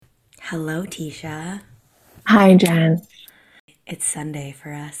Hello, Tisha. Hi, Jen. It's Sunday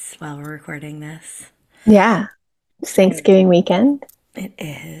for us while we're recording this. Yeah, it's Thanksgiving weekend. It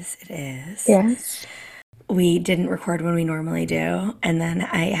is. It is. Yes. We didn't record when we normally do, and then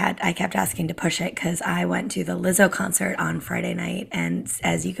I kept asking to push it because I went to the Lizzo concert on Friday night, and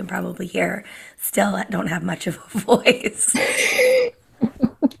as you can probably hear, still don't have much of a voice.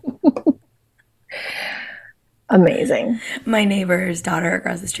 Amazing. My neighbor's daughter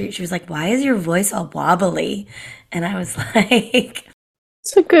across the street, she was like, "Why is your voice all wobbly?" And I was like,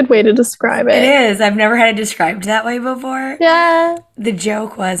 It's a good way to describe "It it. is. I've never had it described that way before." Yeah. The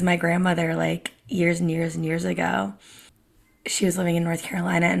joke was my grandmother, like years and years and years ago, she was living in North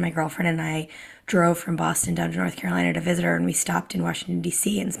Carolina, and my girlfriend and I drove from Boston down to North Carolina to visit her, and we stopped in Washington,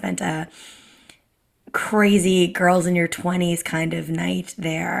 D.C., and spent a crazy girls in your 20s kind of night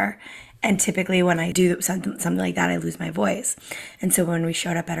there. And typically, when I do something like that, I lose my voice. And so when we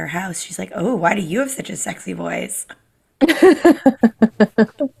showed up at her house, she's like, "Oh, why do you have such a sexy voice?"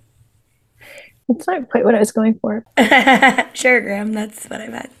 It's not quite what I was going for. Sure, Graham, that's what I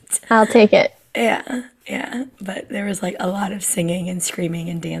meant. I'll take it. Yeah, yeah. But there was like a lot of singing and screaming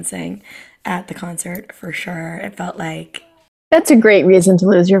and dancing at the concert for sure. It felt like, That's a great reason to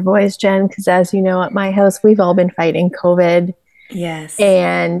lose your voice, Jen, because as you know, at my house, we've all been fighting COVID yes,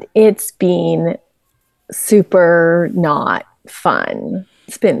 and it's been super not fun.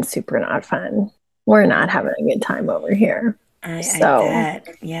 It's been super not fun. We're not having a good time over here. I So bet.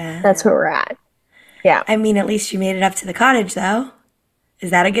 Yeah. that's where we're at. Yeah. I mean, at least you made it up to the cottage, though.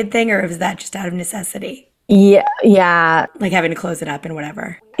 Is that a good thing, or was that just out of necessity? Yeah. Yeah. Like having to close it up and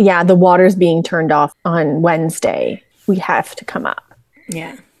whatever. Yeah, the water's being turned off on Wednesday. We have to come up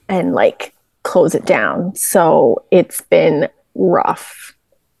Yeah. and like close it down. So it's been rough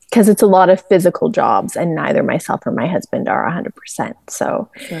because it's a lot of physical jobs, and neither myself or my husband are 100%. So,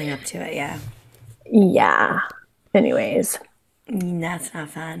 Feeling up to it, yeah. yeah. Anyways, That's not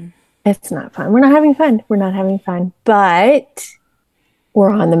fun. it's not fun. We're not having fun. We're not having fun, but we're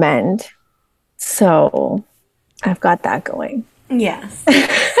on the mend. So I've got that going. Yes.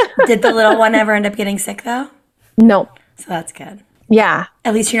 Did the little one ever end up getting sick, though? No. So that's good. Yeah.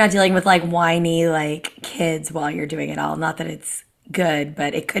 At least you're not dealing with like whiny, like kids while you're doing it all. Not that it's good,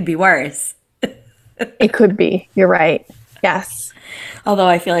 but it could be worse. It could be. You're right. Yes. Although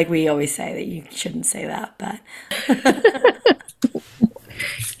I feel like we always say that you shouldn't say that, but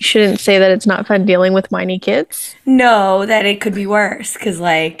You shouldn't say that it's not fun dealing with whiny kids. no, that it could be worse because,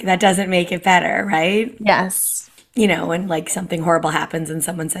 like, that doesn't make it better, right? Yes. You know, when like something horrible happens and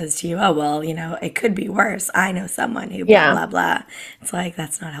someone says to you, "Oh, well, you know, it could be worse. I know someone who blah, Yeah. blah, blah." It's like,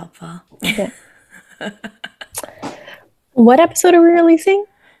 that's not helpful. Yeah. What episode are we releasing?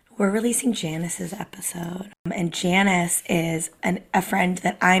 We're releasing Janice's episode. And Janice is a friend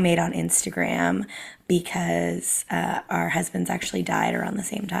that I made on Instagram because our husbands actually died around the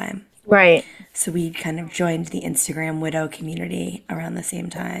same time. Right. So we kind of joined the Instagram widow community around the same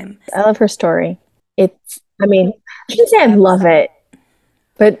time. I love her story. I mean, I can say I love it,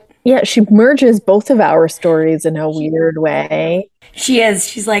 but yeah, she merges both of our stories in a weird way. She is.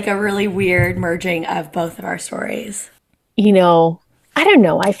 She's like a really weird merging of both of our stories. You know, I don't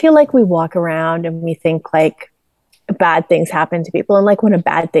know. I feel like we walk around and we think like bad things happen to people. And like when a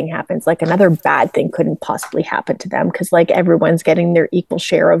bad thing happens, like another bad thing couldn't possibly happen to them because like everyone's getting their equal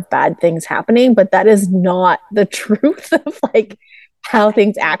share of bad things happening. But that is not the truth of like how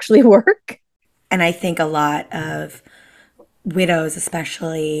things actually work. And I think a lot of widows,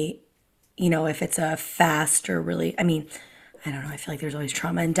 especially, you know, if it's a fast or really, I mean, I don't know, I feel like there's always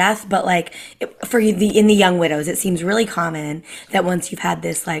trauma and death, but like for the in the young widows, it seems really common that once you've had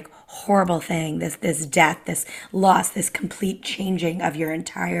this like horrible thing, this death, this loss, this complete changing of your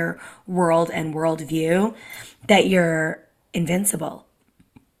entire world and worldview, that you're invincible.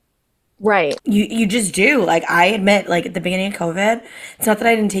 Right. You just do. Like I admit, like at the beginning of COVID, it's not that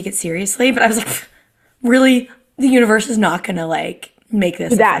I didn't take it seriously, but I was like, really, the universe is not gonna like make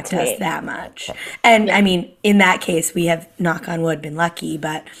this Do that affect to us me. that much. And Yeah. I mean, in that case, we have knock on wood been lucky,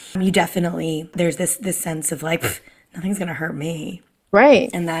 but you definitely there's this sense of like, "Pff, nothing's gonna hurt me." Right.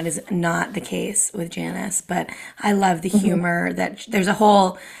 And that is not the case with Janice. But I love the Mhm. humor that there's a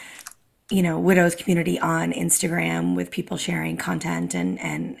whole, you know, widows community on Instagram with people sharing content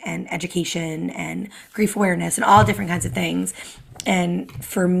and education and grief awareness and all different kinds of things. And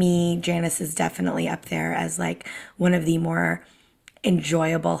for me, Janice is definitely up there as like one of the more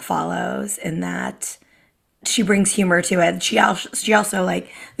enjoyable follows in that she brings humor to it. She also like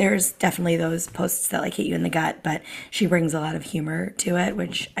there's definitely those posts that like hit you in the gut, but she brings a lot of humor to it,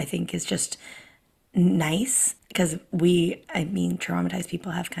 which I think is just nice because traumatized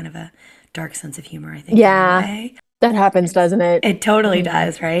people have kind of a dark sense of humor, I think, Yeah, anyway. that happens, doesn't it? It totally Mhm.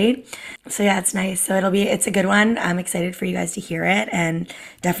 does, right? So yeah, it's nice. So it's a good one. I'm excited for you guys to hear it and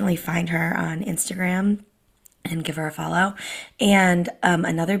definitely find her on Instagram and give her a follow. And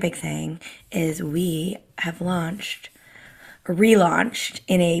another big thing is we have relaunched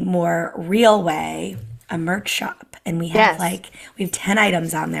in a more real way a merch shop, and Yes. we have 10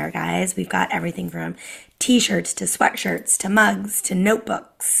 items on there, guys. We've got everything from t-shirts to sweatshirts to mugs to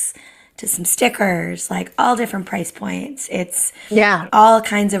notebooks to some stickers, like all different price points. It's Yeah. all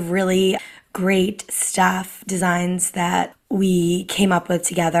kinds of really great stuff, designs that we came up with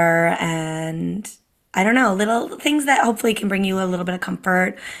together, and I don't know, little things that hopefully can bring you a little bit of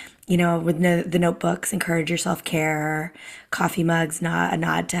comfort. With the notebooks, encourage your self care, coffee mugs, not a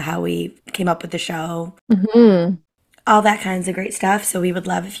nod to how we came up with the show, Hmm. all that kinds of great stuff. So we would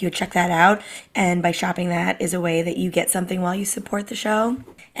love if you would check that out. And by shopping that is a way that you get something while you support the show.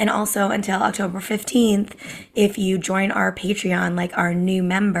 And also until October 15th, if you join our Patreon, like our new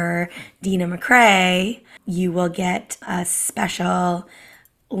member, Dina McCrae, you will get a special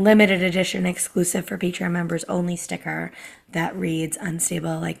limited edition exclusive for Patreon members only sticker that reads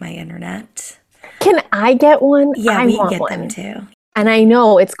unstable like my internet. Can I get one? Yeah, I we want get them one. too. And I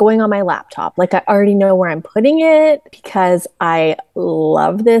know it's going on my laptop. Like I already know where I'm putting it because I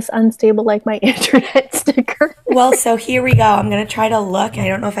love this unstable like my internet sticker. Well, so here we go. I'm going to try to look. I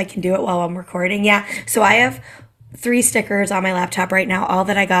don't know if I can do it while I'm recording. Yeah. So I have 3 stickers on my laptop right now, all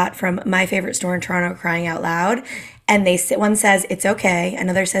that I got from my favorite store in Toronto, Crying Out Loud. And one says it's okay,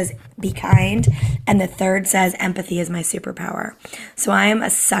 another says be kind, and the third says empathy is my superpower. So I am a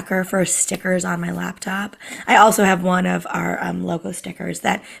sucker for stickers on my laptop. I also have one of our logo stickers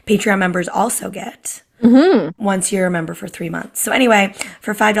that Patreon members also get once you're a member for 3 months. So anyway,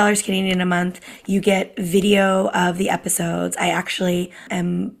 for $5 Canadian a month, you get video of the episodes. I actually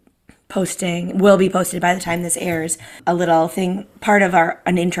am will be posted by the time this airs, a little thing, part of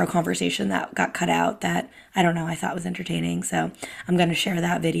an intro conversation that got cut out that I don't know, I thought was entertaining. So I'm going to share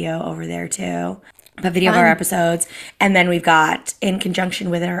that video over there too. A video of our Fun. episodes. And then we've got, in conjunction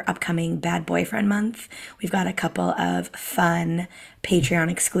with our upcoming Bad Boyfriend Month, we've got a couple of fun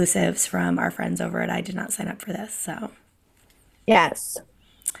Patreon exclusives from our friends over at I Did Not Sign Up for This. So Yes.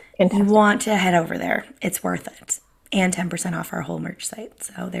 you Fantastic. want to head over there. It's worth it. And 10% off our whole merch site.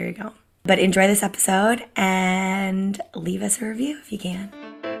 So there you go. But enjoy this episode and leave us a review if you can.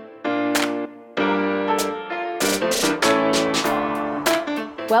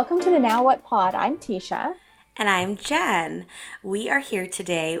 Welcome to the Now What Pod. I'm Tisha. And I'm Jen. We are here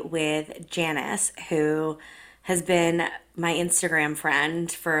today with Janice, who has been my Instagram friend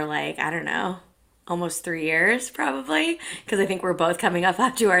for I don't know, almost 3 years probably, because I think we're both coming up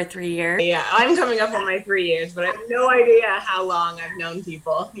to our 3 years. Yeah, I'm coming up on my 3 years, but I have no idea how long I've known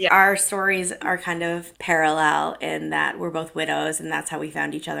people. Yeah. Our stories are kind of parallel in that we're both widows, and that's how we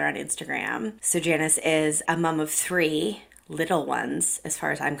found each other on Instagram. So Janice is a mom of 3 little ones, as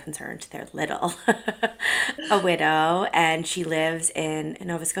far as I'm concerned. They're little. A widow, and she lives in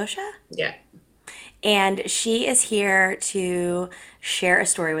Nova Scotia. Yeah. And she is here to share a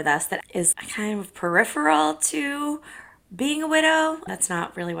story with us that is kind of peripheral to being a widow. That's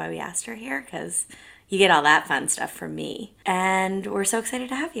not really why we asked her here, because you get all that fun stuff from me. And we're so excited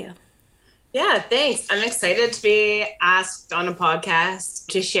to have you. Yeah, thanks. I'm excited to be asked on a podcast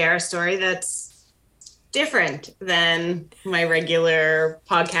to share a story that's different than my regular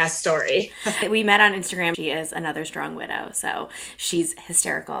podcast story. We met on Instagram. She is another strong widow, so she's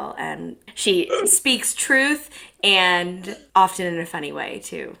hysterical and she speaks truth, and often in a funny way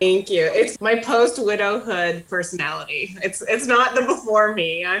too. Thank you. It's my post-widowhood personality. It's not the before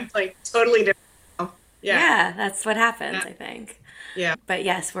me. I'm totally different now. Yeah, that's what happens, I think. Yeah. But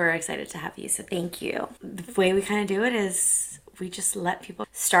yes, we're excited to have you, so thank you. The way we kind of do it is we just let people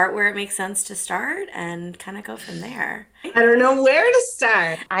start where it makes sense to start and kind of go from there. I don't know where to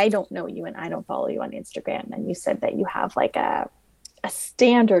start. I don't know you and I don't follow you on Instagram. And you said that you have like a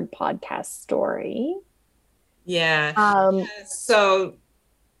standard podcast story. Yeah. So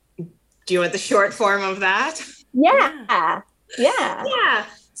do you want the short form of that? Yeah. Yeah. Yeah.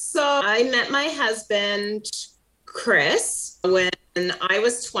 So I met my husband, Chris, when I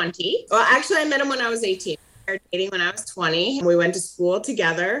was 20. Well, actually, I met him when I was 18. We started dating when I was 20. We went to school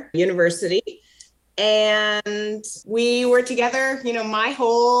together, university. And we were together, my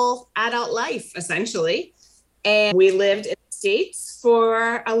whole adult life, essentially. And we lived in the States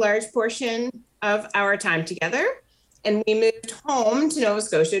for a large portion of our time together. And we moved home to Nova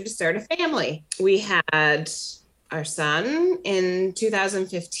Scotia to start a family. We had our son in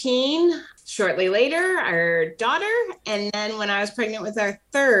 2015. shortly later, our daughter. And then when I was pregnant with our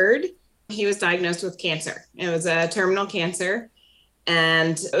third, he was diagnosed with cancer. It was a terminal cancer.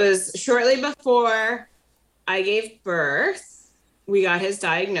 And it was shortly before I gave birth, we got his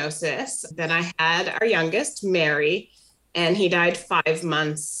diagnosis. Then I had our youngest, Mary, and he died 5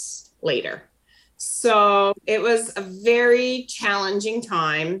 months later. So it was a very challenging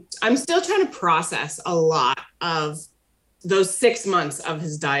time. I'm still trying to process a lot of those 6 months of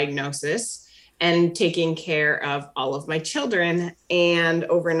his diagnosis and taking care of all of my children. And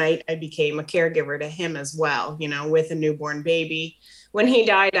overnight, I became a caregiver to him as well, you know, with a newborn baby. When he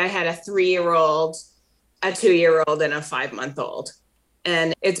died, I had a 3-year-old, a 2-year-old, and a 5-month-old.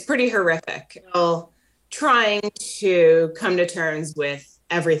 And it's pretty horrific. Still trying to come to terms with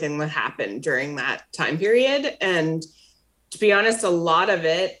everything that happened during that time period. And to be honest, a lot of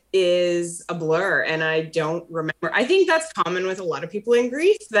it is a blur and I don't remember. I think that's common with a lot of people in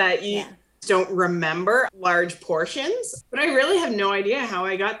grief, that you don't remember large portions, but I really have no idea how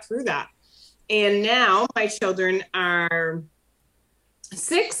I got through that. And now my children are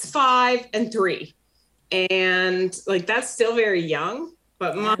 6, 5, and 3. And like, that's still very young,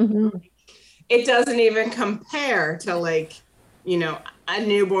 but it doesn't even compare to, like, you know, a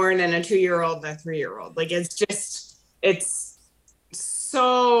newborn and a 2-year-old and a 3-year-old. Like, it's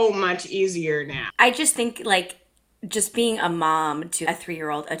so much easier now. I just think, like, just being a mom to a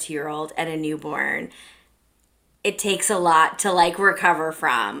 3-year-old, a 2-year-old, and a newborn, it takes a lot to, like, recover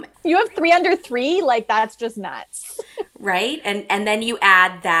from. You have 3 under 3? Like, that's just nuts. Right? And then you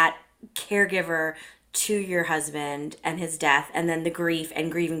add that caregiver to your husband and his death, and then the grief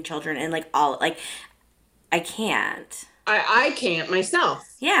and grieving children, and, like, all, like, I can't. I can't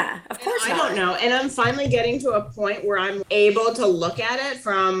myself. Yeah, of course not. I don't know. And I'm finally getting to a point where I'm able to look at it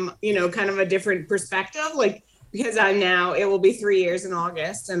from, you know, kind of a different perspective. Like, because it will be 3 years in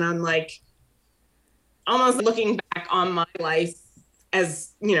August. And I'm like, almost looking back on my life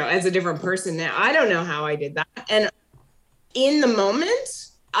as, you know, as a different person now. I don't know how I did that. And in the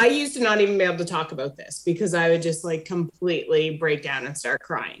moment, I used to not even be able to talk about this because I would just, like, completely break down and start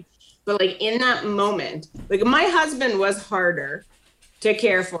crying. But, like, in that moment, like, my husband was harder to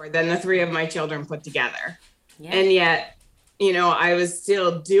care for than the 3 of my children put together. Yeah. And yet, you know, I was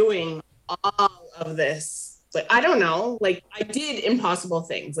still doing all of this. Like, I don't know, like, I did impossible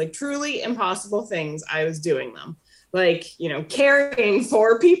things, like, truly impossible things. I was doing them, like, you know, carrying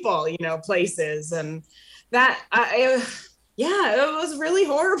 4 people, you know, places. And that, it was really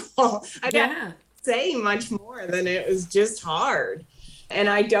horrible. I can't say much more than it was just hard. And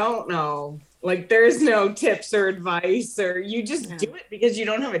I don't know, like, there's no tips or advice, or you just do it because you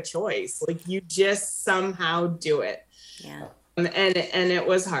don't have a choice. Like, you just somehow do it. Yeah. And it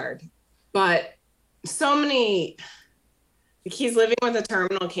was hard, but so many, like, he's living with a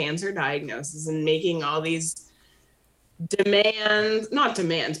terminal cancer diagnosis and making all these not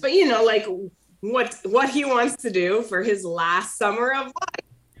demands, but, you know, like, what he wants to do for his last summer of life.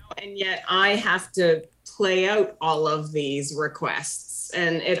 You know? And yet I have to play out all of these requests.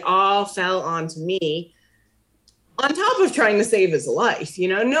 And it all fell onto me on top of trying to save his life. You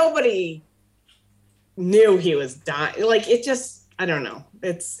know, nobody knew he was dying. Like, it just, I don't know.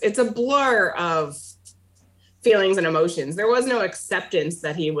 It's a blur of feelings and emotions. There was no acceptance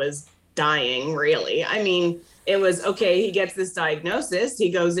that he was dying, really. I mean, it was, okay, he gets this diagnosis, he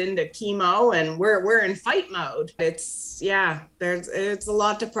goes into chemo, and we're in fight mode. It's a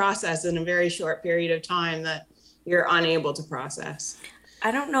lot to process in a very short period of time that you're unable to process. I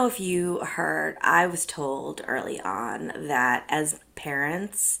don't know if you heard, I was told early on that as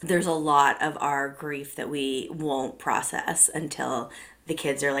parents, there's a lot of our grief that we won't process until the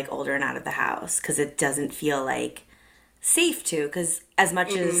kids are, like, older and out of the house, because it doesn't feel, like, safe to, because as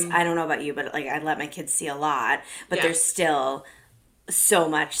much as, I don't know about you, but, like, I let my kids see a lot, but there's still so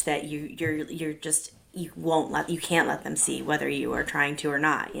much that you can't let them see, whether you are trying to or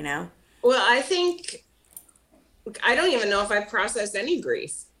not, you know? Well, I think, I don't even know if I've processed any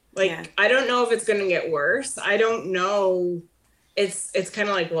grief. Like, I don't know if it's going to get worse. I don't know. It's kind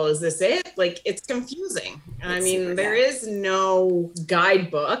of like, well, is this it? Like, it's confusing. I mean, there is no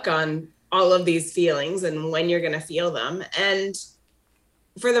guidebook on all of these feelings and when you're going to feel them. And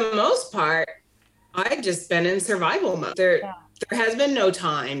for the most part, I've just been in survival mode. There has been no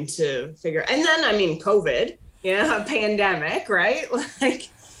time to figure. And then, I mean, COVID, a pandemic, right? Like,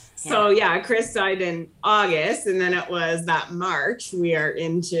 so Chris died in August, and then it was that March we are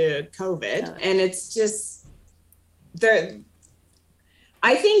into COVID, and it's just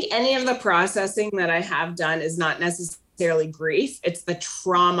I think any of the processing that I have done is not necessarily grief. It's the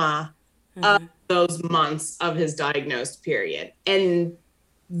trauma of those months of his diagnosed period. And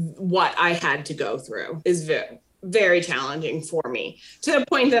what I had to go through is very challenging for me, to the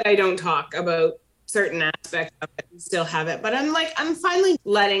point that I don't talk about certain aspects of it and still have it. But I'm finally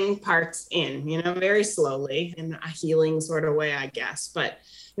letting parts in, very slowly, in a healing sort of way, I guess. But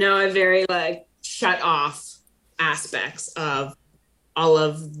no, I very shut off aspects of all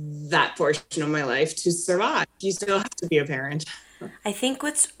of that portion of my life to survive. You still have to be a parent. I think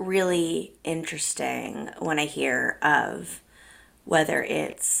what's really interesting when I hear of whether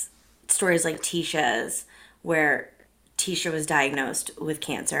it's stories like Tisha's, where Tisha was diagnosed with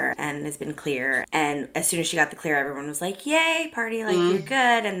cancer and has been clear. And as soon as she got the clear, everyone was like, yay, party, like you're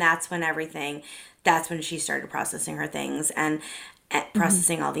good. And that's when she started processing her things and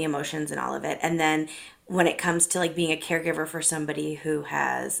processing all the emotions and all of it. And then when it comes to like being a caregiver for somebody who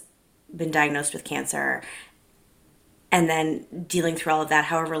has been diagnosed with cancer and then dealing through all of that,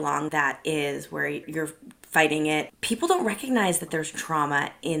 however long that is, where you're fighting it, people don't recognize that there's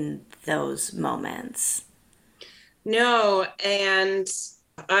trauma in those moments. No, and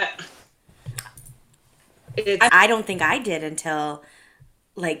I don't think I did until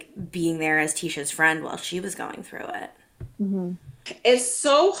like being there as Tisha's friend while she was going through it. Mm-hmm. It's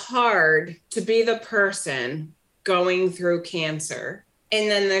so hard to be the person going through cancer. And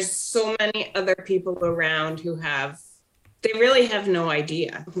then there's so many other people around who they really have no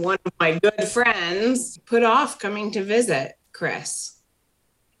idea. One of my good friends put off coming to visit Chris,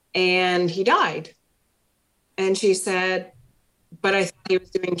 and he died. And she said, but I thought he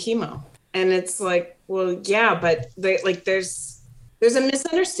was doing chemo. And it's like, well, yeah, but there's a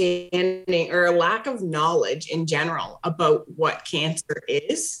misunderstanding or a lack of knowledge in general about what cancer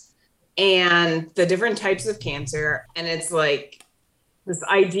is and the different types of cancer. And it's like this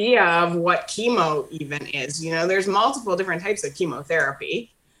idea of what chemo even is. There's multiple different types of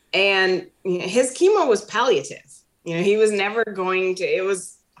chemotherapy. And his chemo was palliative. He was never it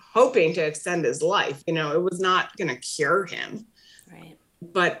was hoping to extend his life. It was not going to cure him. Right.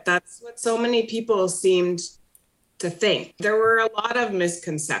 But that's what so many people seemed to think. There were a lot of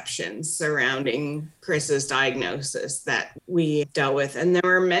misconceptions surrounding Chris's diagnosis that we dealt with. And there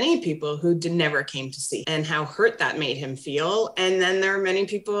were many people who never came to see and how hurt that made him feel. And then there were many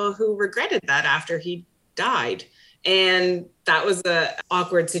people who regretted that after he died. And that was an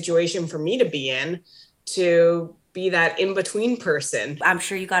awkward situation for me to be in, to be that in-between person. I'm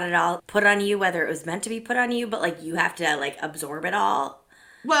sure you got it all put on you, whether it was meant to be put on you, but like you have to like absorb it all.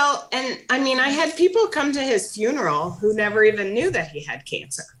 Well, and I mean, I had people come to his funeral who never even knew that he had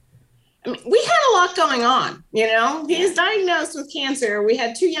cancer. I mean, we had a lot going on, He was diagnosed with cancer. We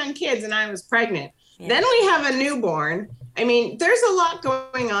had 2 young kids and I was pregnant. Yeah. Then we have a newborn. I mean, there's a lot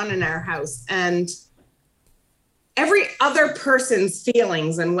going on in our house, and every other person's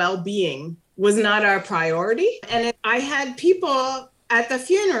feelings and well-being was not our priority. And I had people at the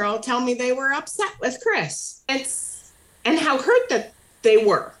funeral tell me they were upset with Chris. And how hurt that they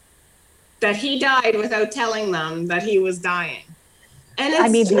were, that he died without telling them that he was dying. And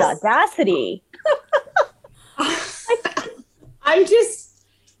the audacity.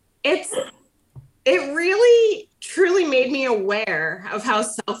 It really truly made me aware of how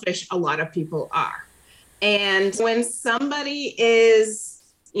selfish a lot of people are. And when somebody is,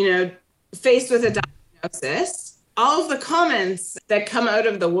 faced with a diagnosis, all of the comments that come out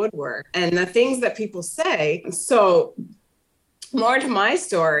of the woodwork and the things that people say. So more to my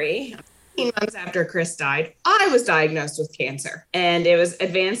story, 18 months after Chris died, I was diagnosed with cancer, and it was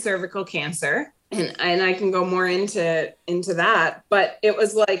advanced cervical cancer. And I can go more into that. But it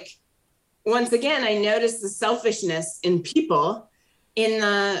was like, once again, I noticed the selfishness in people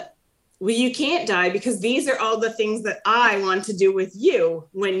well, you can't die because these are all the things that I want to do with you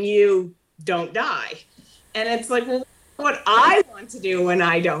when you don't die. And it's like, well, what I want to do when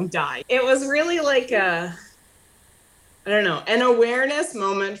I don't die. It was really like an awareness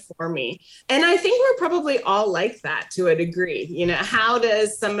moment for me. And I think we're probably all like that to a degree. How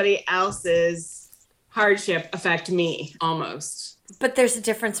does somebody else's hardship affect me almost? But there's a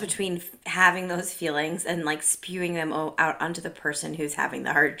difference between having those feelings and like spewing them out onto the person who's having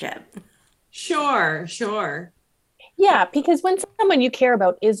the hardship. Sure. Yeah, because when someone you care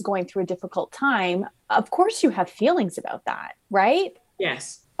about is going through a difficult time, of course you have feelings about that, right?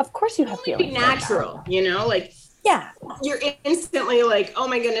 Yes. Of course you have feelings. Be natural, Yeah. You're instantly like, oh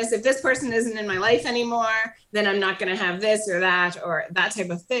my goodness, if this person isn't in my life anymore, then I'm not going to have this or that type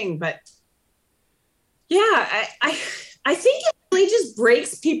of thing. But yeah, I think it really just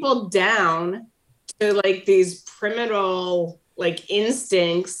breaks people down to like these primitive like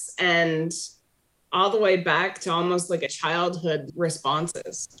instincts and all the way back to almost like a childhood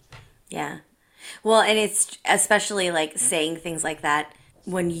responses. Yeah. Well, and it's especially like saying things like that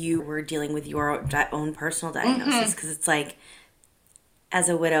when you were dealing with your own personal diagnosis, because it's like, as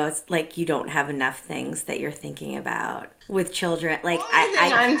a widow, it's like you don't have enough things that you're thinking about with children. Like The only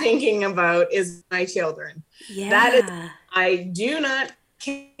thing I'm thinking about is my children. That is, yeah, I do not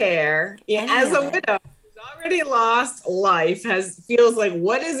care. Yeah, Any as of a it. widow who's already lost life, feels like,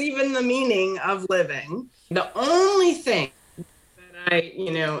 what is even the meaning of living? The only thing that I,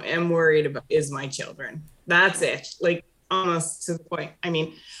 am worried about is my children. That's it. Like, almost to the point. I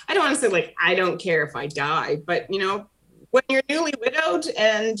mean, I don't want to say like I don't care if I die, but when you're newly widowed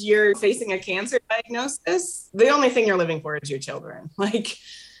and you're facing a cancer diagnosis, the only thing you're living for is your children. Like,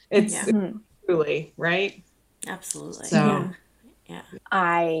 it's Yeah. truly, right? Absolutely. So, Yeah.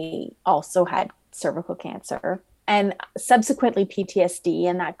 I also had cervical cancer and subsequently PTSD.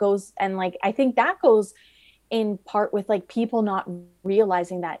 And that goes, and like, I think that goes in part with like people not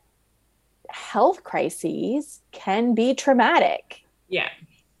realizing that health crises can be traumatic. yeah.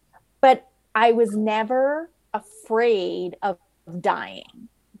 But I was never afraid of dying.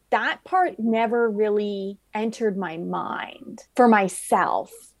 That part never really entered my mind for myself.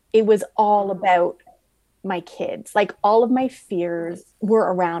 It was all about my kids. Like all of my fears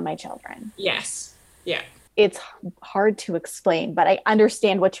were around my children. Yes. Yeah. It's hard to explain, but I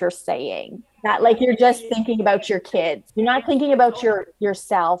understand what you're saying. That like you're just thinking about your kids. You're not thinking about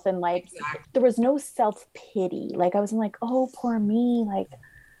yourself, and like Exactly. there was no self-pity. Like I wasn't like, oh, poor me, like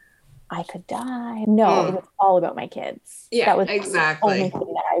I could die. No, it was all about my kids. Yeah, That was exactly. the only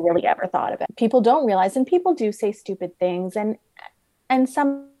thing that I really ever thought about. People don't realize, and people do say stupid things, and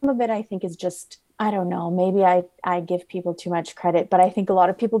some of it I think is just, I don't know, maybe I give people too much credit, but I think a lot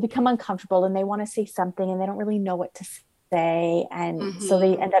of people become uncomfortable and they want to say something and they don't really know what to say. And so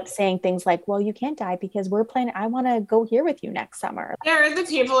they end up saying things like, well, you can't die because we're planning, I want to go here with you next summer. There are the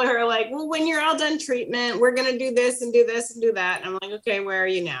people who are like, well, when you're all done treatment, we're going to do this and do this and do that. And I'm like, okay, where are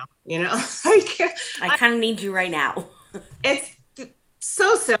you now? Like, I kind of need you right now. it's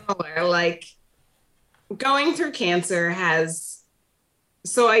so similar. Like going through cancer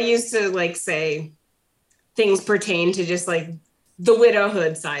so I used to like say things pertain to just like the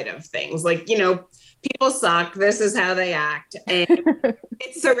widowhood side of things. Like, people suck. This is how they act. And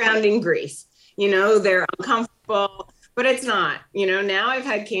it's surrounding grief. They're uncomfortable, but it's not. Now I've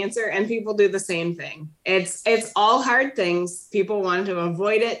had cancer and people do the same thing. It's all hard things. People want to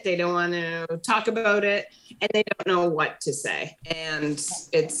avoid it. They don't want to talk about it, and they don't know what to say. And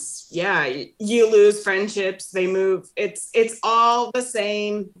it's, yeah, you lose friendships. They move. It's all the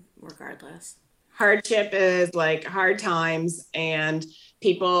same. Regardless. Hardship is like hard times, and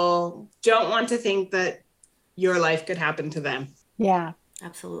people don't want to think that your life could happen to them. Yeah.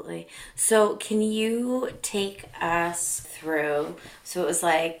 Absolutely. So can you take us through, so it was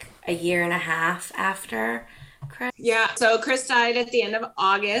like a year and a half after Chris? Yeah. So Chris died at the end of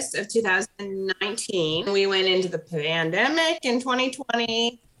August of 2019. We went into the pandemic in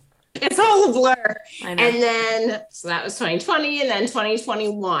 2020. It's all a blur. I know. And then, so that was 2020, and then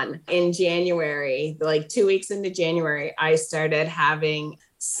 2021 in January, like 2 weeks into January, I started having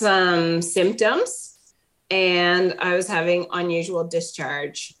some symptoms. And I was having unusual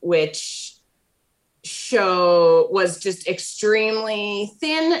discharge, which was just extremely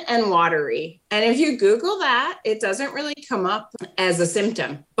thin and watery. And if you Google that, it doesn't really come up as a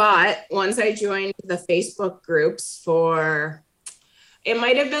symptom. But once I joined the Facebook groups it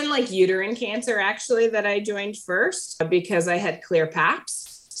might have been like uterine cancer actually that I joined first, because I had clear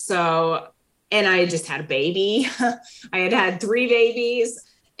paps. So, and I just had a baby. I had 3 babies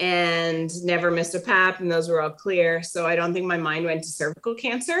and never missed a pap, and those were all clear. So I don't think my mind went to cervical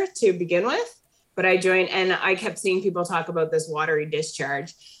cancer to begin with, but I joined, and I kept seeing people talk about this watery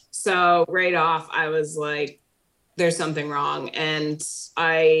discharge. So right off, I was like, there's something wrong. And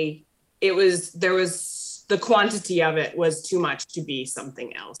the quantity of it was too much to be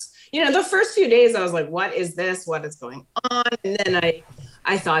something else. The first few days I was like, what is this? What is going on? And then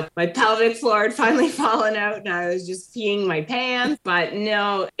I thought my pelvic floor had finally fallen out and I was just peeing my pants, but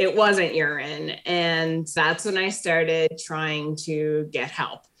no, it wasn't urine. And that's when I started trying to get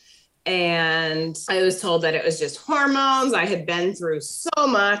help. And I was told that it was just hormones. I had been through so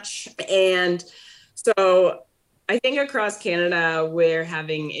much. And so I think across Canada, we're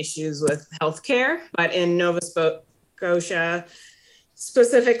having issues with healthcare, but in Nova Scotia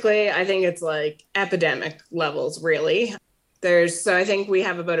specifically, I think it's like epidemic levels, really. So I think we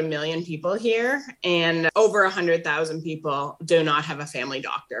have about 1 million people here, and over 100,000 people do not have a family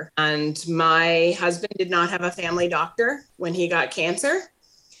doctor. And my husband did not have a family doctor when he got cancer.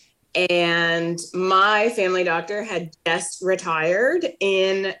 And my family doctor had just retired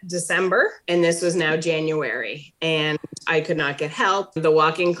in December, and this was now January, and I could not get help. The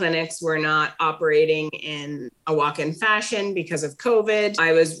walk-in clinics were not operating in a walk-in fashion because of COVID.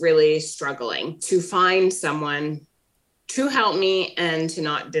 I was really struggling to find someone to help me and to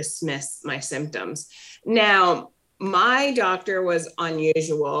not dismiss my symptoms. Now, my doctor was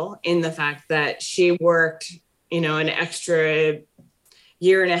unusual in the fact that she worked, an extra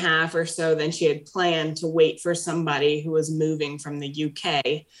year and a half or so than she had planned to wait for somebody who was moving from the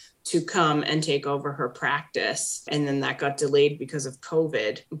UK to come and take over her practice. And then that got delayed because of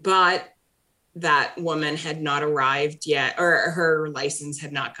COVID. But that woman had not arrived yet, or her license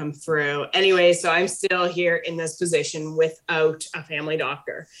had not come through. Anyway, so I'm still here in this position without a family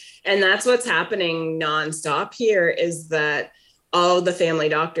doctor. And that's what's happening nonstop here, is that all the family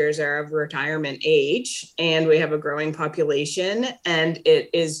doctors are of retirement age, and we have a growing population, and it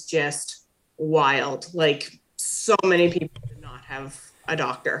is just wild. Like, so many people do not have a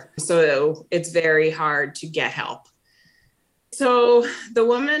doctor. So it's very hard to get help. So the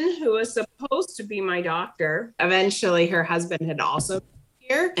woman who was supposed to be my doctor, eventually her husband had also been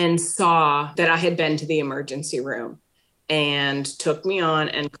here and saw that I had been to the emergency room and took me on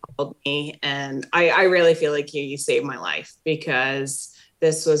and called me. And I really feel like you saved my life, because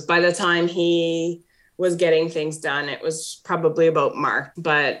this was, by the time he was getting things done, it was probably about March,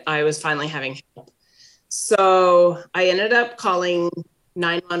 but I was finally having help. So I ended up calling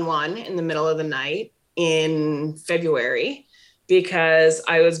 911 in the middle of the night in February, because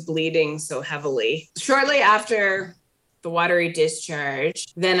I was bleeding so heavily. Shortly after the watery discharge,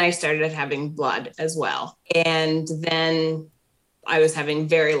 then I started having blood as well. And then I was having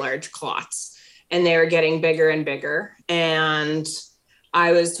very large clots, and they were getting bigger and bigger. And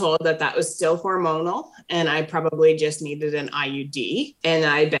I was told that that was still hormonal, and I probably just needed an IUD. And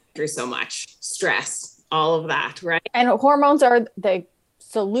I'd been through so much stress, all of that, right? And hormones are the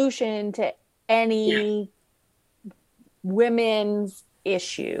solution to any women's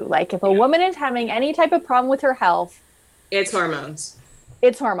issue. Like, if a woman is having any type of problem with her health, it's hormones.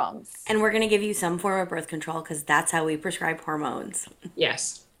 It's hormones. And we're going to give you some form of birth control, because that's how we prescribe hormones.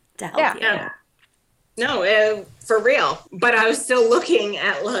 Yes. To help you. Yeah. No, for real. But I was still looking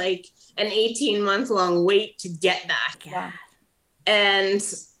at like an 18-month long wait to get that. Yeah. And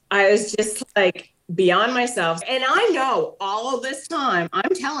I was just like beyond myself. And I know all of this time,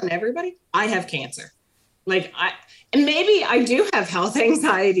 I'm telling everybody I have cancer. And maybe I do have health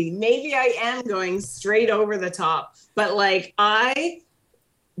anxiety. Maybe I am going straight over the top. But like, I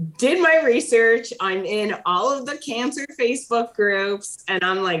did my research. I'm in all of the cancer Facebook groups, and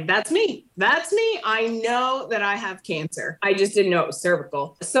I'm like, that's me. That's me. I know that I have cancer. I just didn't know it was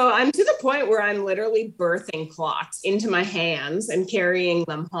cervical. So I'm to the point where I'm literally birthing clots into my hands and carrying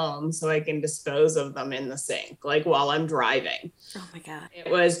them home so I can dispose of them in the sink, like while I'm driving. Oh my God. It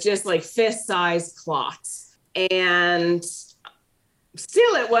was just like fist-sized clots. And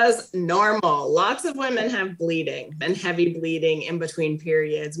still, it was normal. Lots of women have bleeding and heavy bleeding in between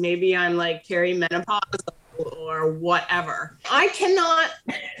periods. Maybe I'm like perimenopausal or whatever. I cannot.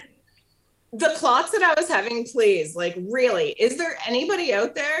 The clots that I was having, please, like, really, is there anybody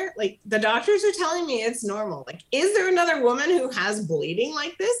out there? Like, the doctors are telling me it's normal. Like, is there another woman who has bleeding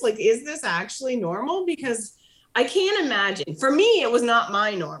like this? Like, is this actually normal? Because I can't imagine. For me, it was not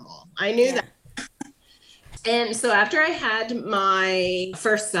my normal. I knew that. And so after I had my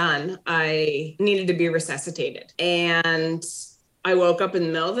first son, I needed to be resuscitated. And I woke up in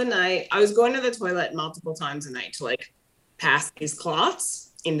the middle of the night. I was going to the toilet multiple times a night to like pass these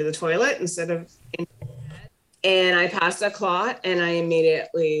clots into the toilet instead of into the bed. And I passed a clot, and I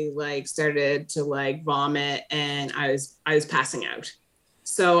immediately like started to like vomit, and I was passing out.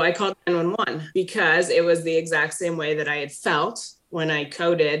 So I called 911 because it was the exact same way that I had felt when I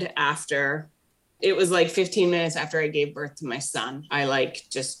coded after. It was like 15 minutes after I gave birth to my son. I like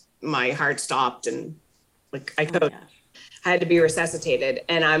just, my heart stopped, and like I coded. I had to be resuscitated.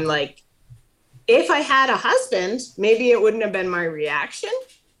 And I'm like, if I had a husband, maybe it wouldn't have been my reaction,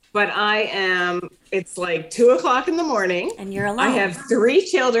 but it's like 2:00 in the morning. And you're alone. I have 3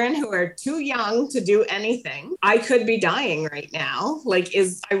 children who are too young to do anything. I could be dying right now. Like,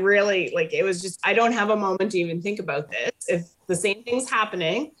 it was just, I don't have a moment to even think about this. If the same thing's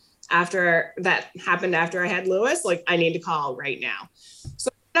happening after that happened after I had Lewis, like, I need to call right now.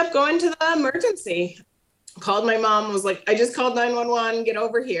 So I ended up going to the emergency. Called my mom, was like, I just called 911, get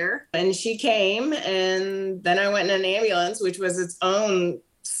over here. And she came, and then I went in an ambulance, which was its own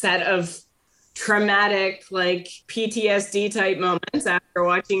set of traumatic, like PTSD type moments after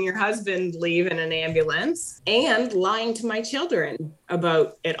watching your husband leave in an ambulance and lying to my children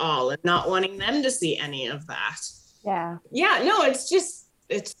about it all and not wanting them to see any of that. Yeah. Yeah, no,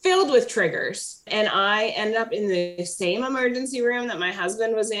 it's filled with triggers. And I ended up in the same emergency room that my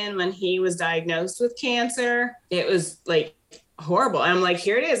husband was in when he was diagnosed with cancer. It was like horrible. I'm like,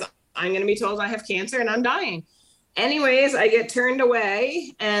 here it is. I'm going to be told I have cancer and I'm dying. Anyways, I get turned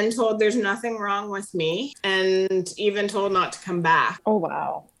away and told there's nothing wrong with me and even told not to come back. Oh,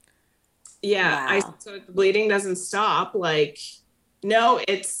 wow. Yeah. Wow. So the bleeding doesn't stop. Like, no,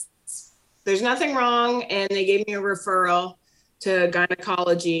 there's nothing wrong. And they gave me a referral to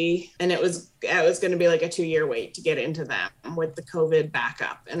gynecology, and it was going to be like a 2-year wait to get into them with the COVID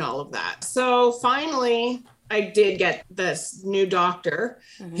backup and all of that. So finally, I did get this new doctor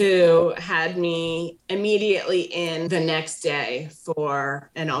who had me immediately in the next day for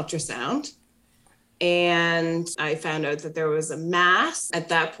an ultrasound. And I found out that there was a mass at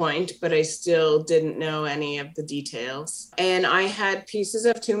that point, but I still didn't know any of the details. And I had pieces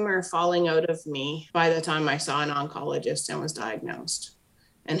of tumor falling out of me by the time I saw an oncologist and was diagnosed.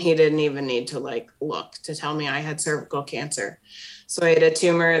 And he didn't even need to look to tell me I had cervical cancer. So I had a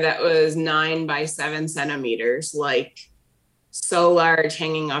tumor that was 9 by 7 centimeters, like so large,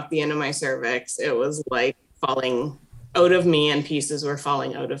 hanging off the end of my cervix. It was like falling out of me, and pieces were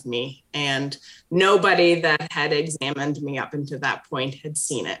falling out of me. And nobody that had examined me up until that point had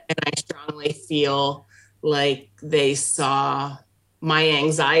seen it. And I strongly feel like they saw my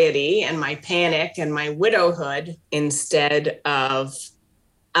anxiety and my panic and my widowhood instead of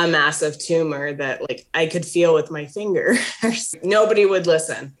a massive tumor that I could feel with my fingers. Nobody would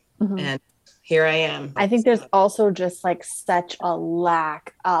listen. Mm-hmm. And here I am. I think there's also just such a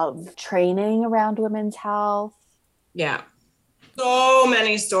lack of training around women's health. Yeah. So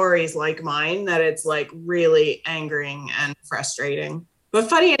many stories like mine that it's really angering and frustrating. But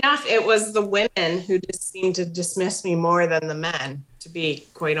funny enough, it was the women who just seemed to dismiss me more than the men, to be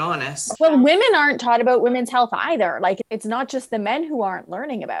quite honest. Well, women aren't taught about women's health either. It's not just the men who aren't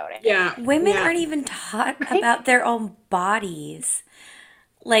learning about it. Yeah. Women aren't even taught about their own bodies.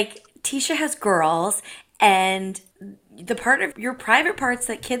 Tisha has girls, and the part of your private parts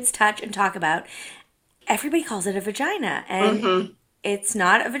that kids touch and talk about, everybody calls it a vagina, and it's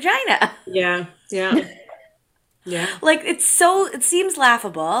not a vagina. Yeah. Yeah. Yeah. It seems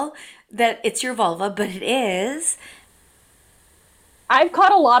laughable that it's your vulva, but it is. I've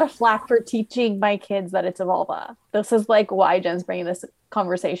caught a lot of flack for teaching my kids that it's a vulva. This is why Jen's bringing this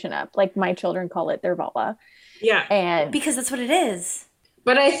conversation up. My children call it their vulva. Yeah. And because that's what it is.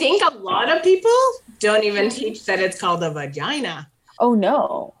 But I think a lot of people don't even teach that it's called a vagina. Oh,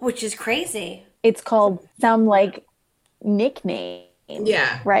 no. Which is crazy. It's called some nickname.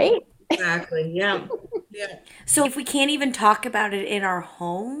 Yeah. Right? Exactly. Yeah. Yeah. So if we can't even talk about it in our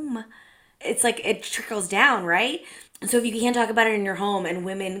home, it's it trickles down, right? So if you can't talk about it in your home, and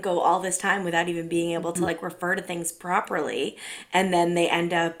women go all this time without even being able to refer to things properly, and then they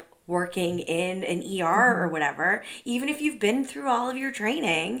end up working in an ER or whatever, even if you've been through all of your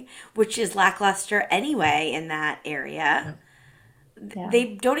training, which is lackluster anyway in that area,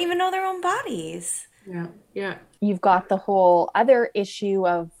 they don't even know their own bodies. Yeah. Yeah. You've got the whole other issue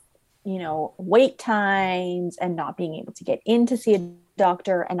of, wait times and not being able to get in to see a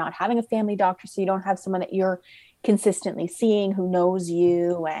doctor and not having a family doctor. So you don't have someone that you're consistently seeing who knows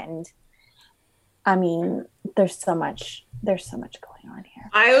you. And I mean, there's so much going on here.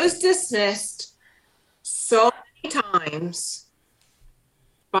 I was dismissed so many times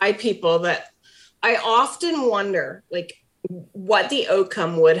by people that I often wonder, what the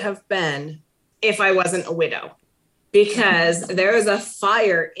outcome would have been if I wasn't a widow. Because there is a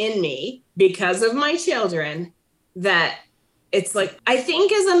fire in me because of my children that it's I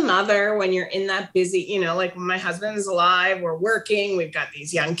think as a mother, when you're in that busy, when my husband is alive, we're working, we've got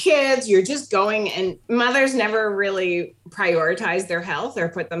these young kids, you're just going, and mothers never really prioritize their health or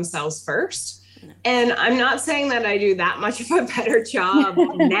put themselves first. And I'm not saying that I do that much of a better job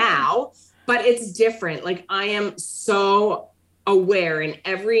now, but it's different. I am so aware in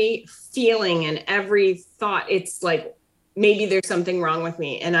every feeling and every thought. It's maybe there's something wrong with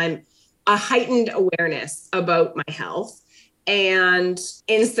me, and I'm a heightened awareness about my health. And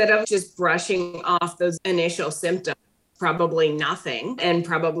instead of just brushing off those initial symptoms, probably nothing and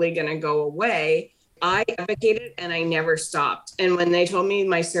probably going to go away, I advocated and I never stopped. And when they told me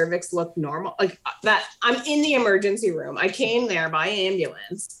my cervix looked normal, that, I'm in the emergency room. I came there by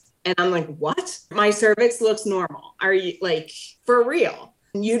ambulance and I'm what? My cervix looks normal. Are you for real?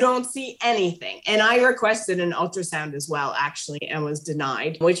 You don't see anything. And I requested an ultrasound as well, actually, and was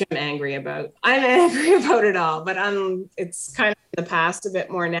denied, which I'm angry about. I'm angry about it all, but it's kind of in the past a bit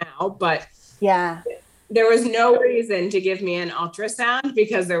more now. But Yeah. there was no reason to give me an ultrasound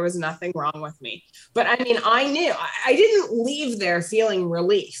because there was nothing wrong with me. But I mean, I knew I didn't leave there feeling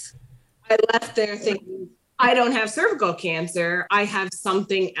relief. I left there thinking, I don't have cervical cancer. I have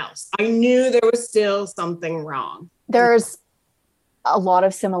something else. I knew there was still something wrong. There's a lot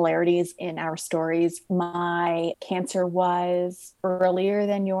of similarities in our stories. My cancer was earlier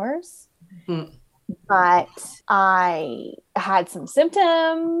than yours, but I had some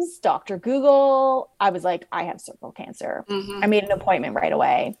symptoms. Dr. Google, I was like, I have cervical cancer. I made an appointment right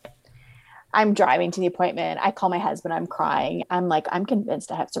away. I'm driving to the appointment. I call my husband. I'm crying. I'm like, I'm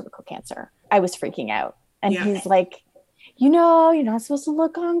convinced I have cervical cancer. I was freaking out. And he's like, you're not supposed to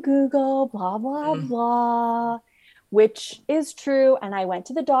look on Google, blah, blah, blah, which is true. And I went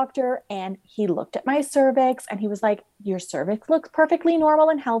to the doctor and he looked at my cervix and he was like, your cervix looks perfectly normal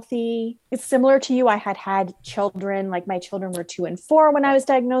and healthy. It's similar to you. I had children, like my children were 2 and 4 when I was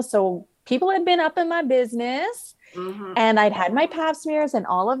diagnosed. So people had been up in my business and I'd had my pap smears and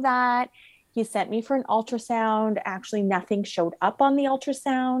all of that. He sent me for an ultrasound. Actually, nothing showed up on the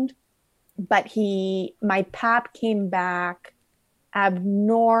ultrasound, but my pap came back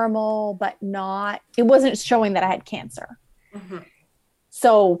abnormal, but it wasn't showing that I had cancer.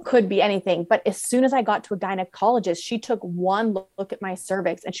 So could be anything. But as soon as I got to a gynecologist, she took one look at my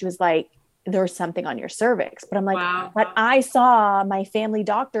cervix and she was like, there's something on your cervix. But I'm like, wow. But I saw my family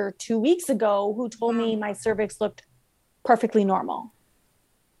doctor 2 weeks ago who told me my cervix looked perfectly normal.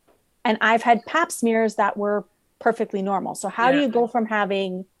 And I've had pap smears that were perfectly normal. So how do you go from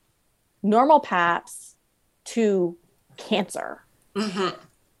having normal paps to cancer?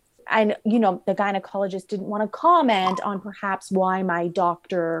 And, the gynecologist didn't want to comment on perhaps why my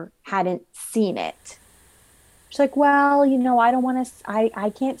doctor hadn't seen it. She's like, well, I don't want to, I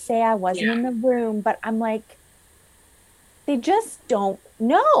can't say I wasn't in the room, but I'm like, they just don't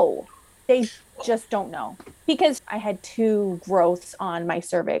know. They just don't know, because I had 2 growths on my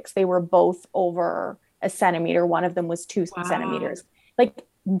cervix. They were both over a centimeter. One of them was 2 centimeters. Like,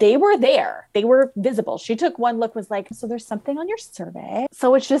 they were there. They were visible. She took one look, was like, so there's something on your cervix.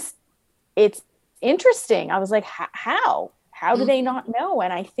 So it's interesting. I was like, how do they not know?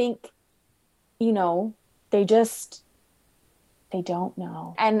 And I think, they don't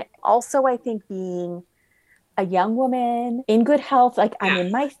know. And also I think being a young woman in good health, like I'm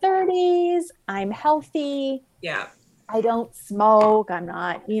in my 30s, I'm healthy. Yeah. I don't smoke. I'm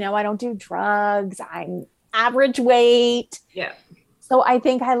not, I don't do drugs. I'm average weight. Yeah. So I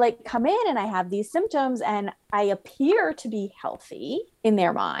think I come in and I have these symptoms and I appear to be healthy in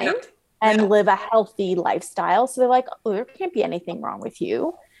their mind and live a healthy lifestyle. So they're like, oh, there can't be anything wrong with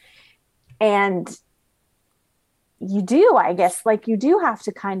you. And you do, I guess, you do have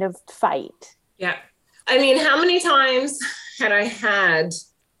to kind of fight. Yeah. I mean, how many times had I had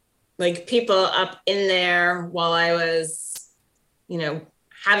people up in there while I was,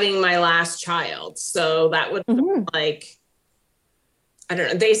 having my last child? So that would I don't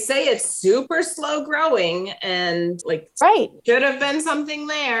know. They say it's super slow growing and should have been something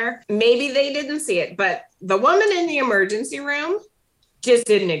there. Maybe they didn't see it, but the woman in the emergency room just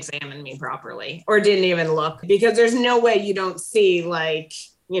didn't examine me properly or didn't even look, because there's no way you don't see a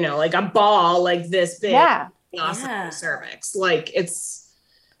ball like this big off the cervix.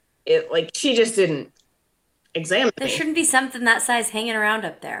 She just didn't examine There me. shouldn't be something that size hanging around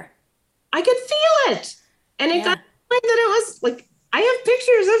up there. I could feel it. And it got that it was I have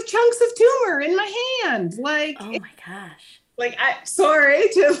pictures of chunks of tumor in my hand. Oh my gosh. I'm sorry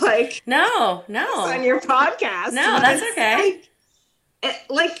to No. on your podcast. No, that's okay.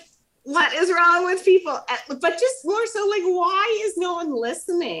 What is wrong with people? But just more so why is no one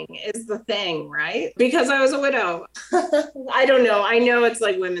listening is the thing, right? Because I was a widow. I don't know. I know it's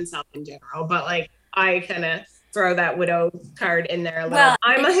women's health in general, but I kind of throw that widow card in there a little. Well,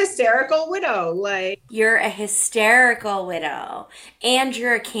 I'm a hysterical widow. You're a hysterical widow and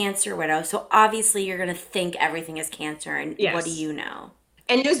you're a cancer widow. So obviously you're going to think everything is cancer. And what do you know?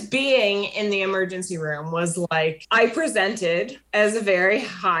 And just being in the emergency room was I presented as a very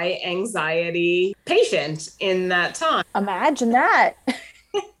high anxiety patient in that time. Imagine that.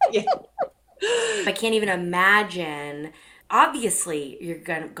 I can't even imagine. Obviously, you're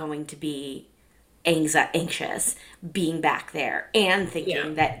going to be anxious being back there and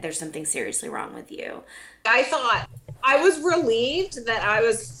thinking that there's something seriously wrong with you. I thought I was relieved that I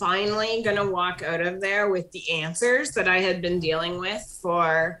was finally going to walk out of there with the answers that I had been dealing with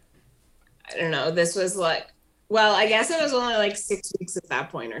for, I don't know, this was Well, I guess it was only like 6 weeks at that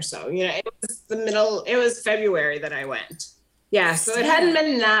point or so. It was February that I went. Yeah, so it hadn't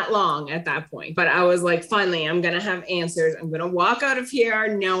been that long at that point. But I was like, finally, I'm going to have answers. I'm going to walk out of here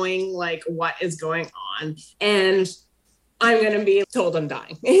knowing like what is going on. And I'm going to be told I'm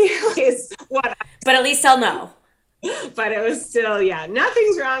dying. But at least I'll know. But it was still, yeah,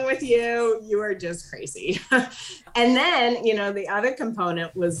 nothing's wrong with you. You are just crazy. And then, the other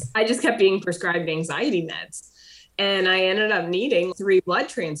component was I just kept being prescribed anxiety meds. And I ended up needing 3 blood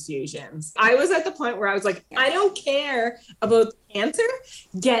transfusions. I was at the point where I was like, I don't care about the cancer.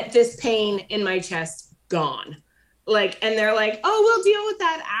 Get this pain in my chest gone. And they're like, oh, we'll deal with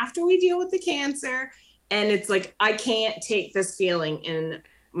that after we deal with the cancer. And it's like, I can't take this feeling in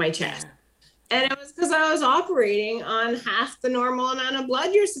my chest. And it was because I was operating on half the normal amount of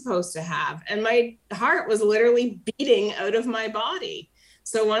blood you're supposed to have. And my heart was literally beating out of my body.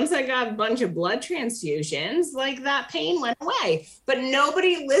 So once I got a bunch of blood transfusions, that pain went away. But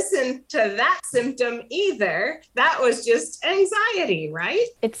nobody listened to that symptom either. That was just anxiety, right?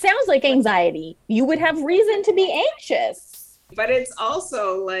 It sounds like anxiety. You would have reason to be anxious. But it's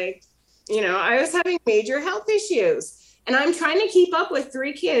also I was having major health issues. And I'm trying to keep up with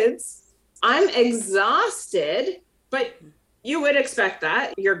 3 kids. I'm exhausted, but you would expect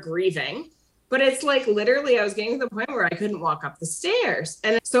that. You're grieving. But it's literally I was getting to the point where I couldn't walk up the stairs.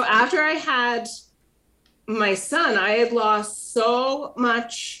 And so after I had my son, I had lost so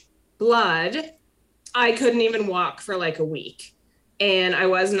much blood, I couldn't even walk for a week. And I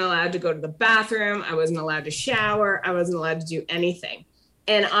wasn't allowed to go to the bathroom. I wasn't allowed to shower. I wasn't allowed to do anything.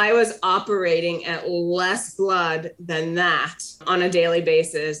 And I was operating at less blood than that on a daily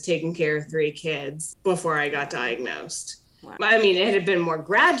basis, taking care of 3 kids before I got diagnosed. Wow. I mean, it had been more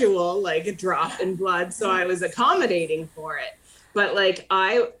gradual, a drop in blood. So I was accommodating for it. But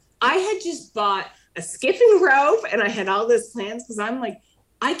I had just bought a skipping rope and I had all this plans because I'm like,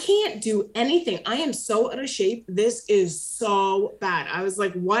 I can't do anything. I am so out of shape. This is so bad. I was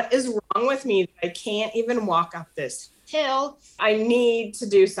like, what is wrong with me? I can't even walk up this hill. I need to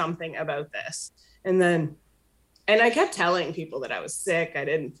do something about this. And I kept telling people that I was sick. I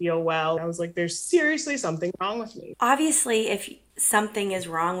didn't feel well. I was like, there's seriously something wrong with me. Obviously, if something is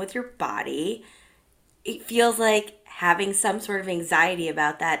wrong with your body, it feels like having some sort of anxiety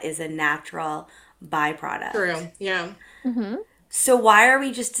about that is a natural byproduct. True. Yeah. Mm-hmm. So why are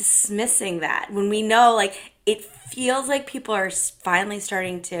we just dismissing that when we know, it feels like people are finally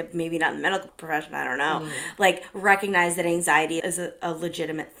starting to, maybe not in the medical profession, I don't know, recognize that anxiety is a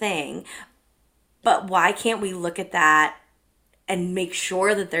legitimate thing. But why can't we look at that and make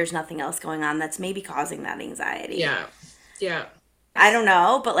sure that there's nothing else going on that's maybe causing that anxiety? Yeah. Yeah. I don't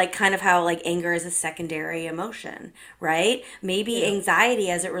know, but kind of how anger is a secondary emotion, right? Maybe anxiety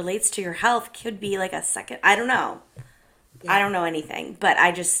as it relates to your health could be a second, I don't know. Yeah. I don't know anything, but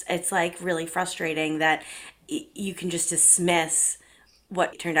it's really frustrating that you can just dismiss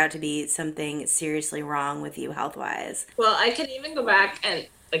what turned out to be something seriously wrong with you health-wise. Well, I could even go back and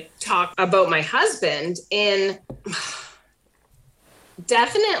talk about my husband in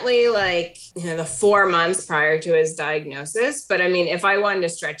definitely the 4 months prior to his diagnosis. But I mean, if I wanted to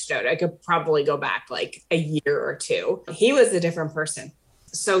stretch it out, I could probably go back a year or 2. He was a different person.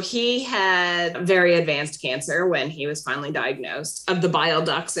 So he had very advanced cancer when he was finally diagnosed of the bile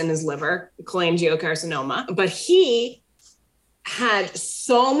ducts in his liver, cholangiocarcinoma. But he had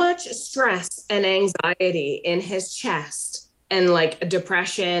so much stress and anxiety in his chest and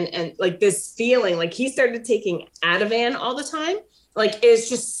depression and this feeling, he started taking Ativan all the time. It's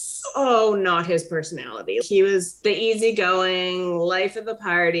just so not his personality. He was the easygoing, life of the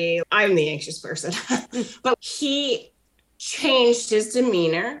party. I'm the anxious person, but he changed his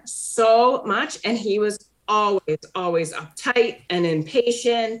demeanor so much. And he was always uptight and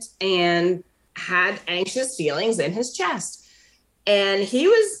impatient and had anxious feelings in his chest. And he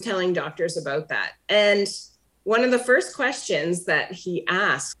was telling doctors about that. And one of the first questions that he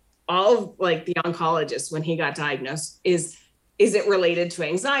asked all of the oncologists when he got diagnosed is it related to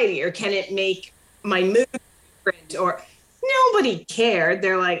anxiety, or can it make my mood different? Or nobody cared.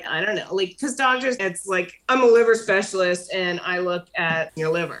 They're like, I don't know, because doctors, it's I'm a liver specialist and I look at your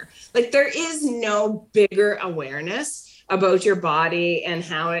liver. There is no bigger awareness about your body and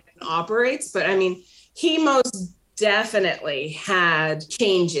how it operates. But I mean, he most definitely had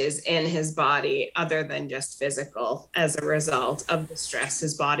changes in his body other than just physical as a result of the stress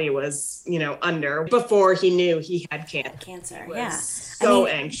his body was, under before he knew he had cancer. Yeah. So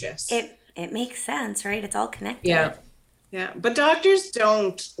anxious. It makes sense, right? It's all connected. Yeah. Yeah. But doctors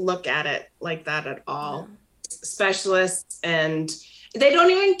don't look at it like that at all. No. Specialists, and they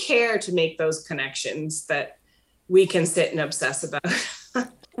don't even care to make those connections that we can sit and obsess about.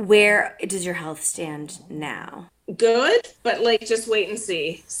 Where does your health stand now? Good, but like just wait and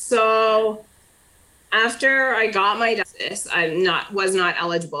see. So after I got my diagnosis, was not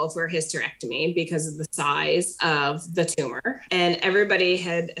eligible for hysterectomy because of the size of the tumor. And everybody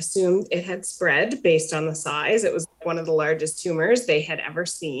had assumed it had spread based on the size. It was one of the largest tumors they had ever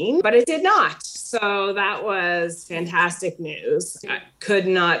seen, but it did not. So that was fantastic news. I could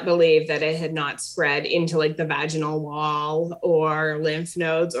not believe that it had not spread into like the vaginal wall or lymph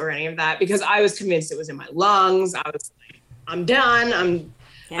nodes or any of that, because I was convinced it was in my lungs. I was like, I'm done.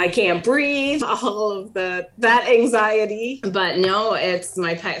 I can't breathe, all of that anxiety. But no,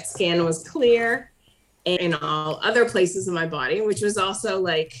 my PET scan was clear in all other places of my body, which was also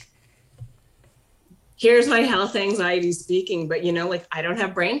like, here's my health anxiety speaking. But, like, I don't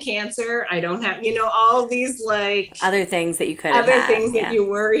have brain cancer. I don't have, all these like other things that you could have other things that you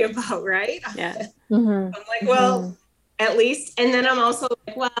worry about, right? Yeah. I'm like, well, at least. And then I'm also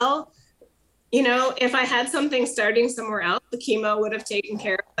like, well, if I had something starting somewhere else, the chemo would have taken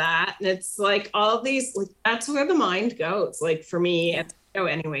care of that. And it's like all these, like, that's where the mind goes. Like for me,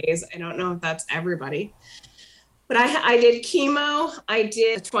 anyways, I don't know if that's everybody, but I did chemo. I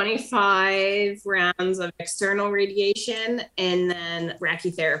did 25 rounds of external radiation and then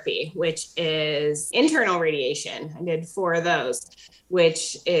brachytherapy, which is internal radiation. I did 4 of those,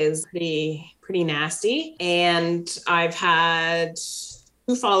 which is pretty nasty. And I've had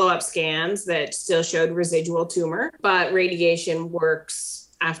 2 follow-up scans that still showed residual tumor, but radiation works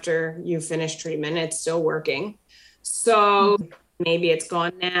after you finish treatment. It's still working. So maybe it's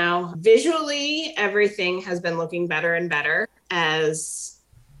gone now. Visually, everything has been looking better and better as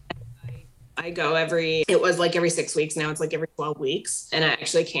I go it was like every 6 weeks. Now it's like every 12 weeks. And I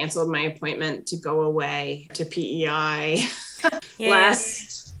actually canceled my appointment to go away to PEI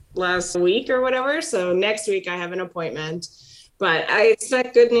last week or whatever. So next week I have an appointment. But I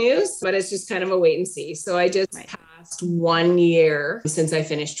expect good news, but it's just kind of a wait and see. So I just passed 1 year since I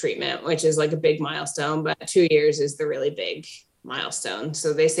finished treatment, which is like a big milestone, but 2 years is the really big milestone.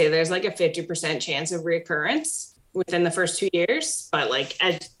 So they say there's like a 50% chance of recurrence within the first 2 years, but like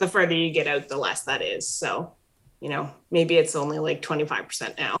the further you get out, the less that is. So, maybe it's only like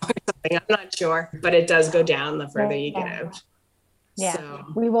 25% now or something. I'm not sure, but it does go down the further you get out. Yeah, So.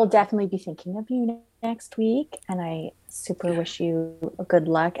 We will definitely be thinking of you next week. And I super wish you good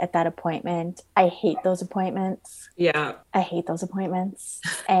luck at that appointment. I hate those appointments. Yeah. I hate those appointments.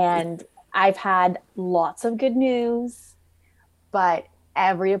 And I've had lots of good news, but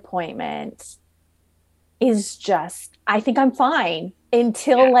every appointment is just, I think I'm fine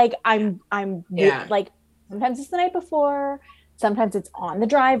until like I'm like, sometimes it's the night before. Sometimes it's on the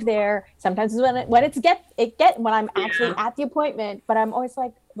drive there. Sometimes it's when I'm actually at the appointment. But I'm always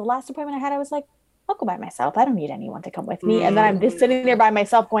like, the last appointment I had, I was like, I'll go by myself. I don't need anyone to come with me. And then I'm just sitting there by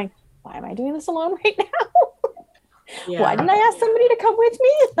myself going, why am I doing this alone right now? Why didn't I ask somebody to come with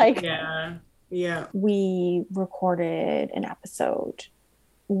me? Like, we recorded an episode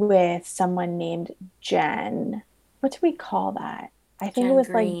with someone named Jen. What do we call that? I think it was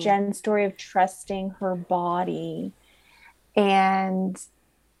Green. Like Jen's story of trusting her body. And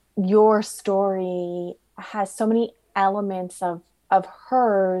your story has so many elements of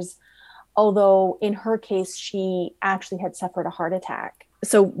hers, although in her case, she actually had suffered a heart attack.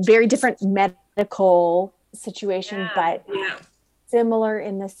 So very different medical situation, but similar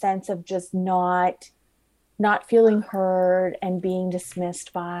in the sense of just not feeling heard and being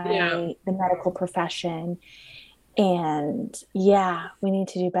dismissed by the medical profession. And we need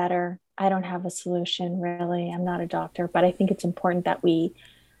to do better. I don't have a solution, really. I'm not a doctor, but I think it's important that we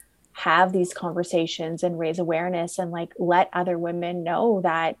have these conversations and raise awareness and like let other women know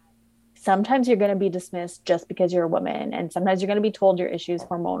that sometimes you're going to be dismissed just because you're a woman, and sometimes you're going to be told your issue is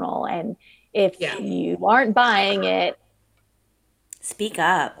hormonal. And if you aren't buying it, speak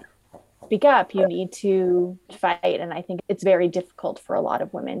up. You need to fight. And I think it's very difficult for a lot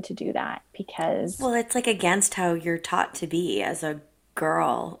of women to do that because, well, it's like against how you're taught to be as a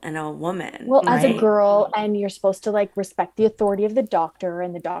girl and a woman. Well, right? As a girl, and you're supposed to like respect the authority of the doctor,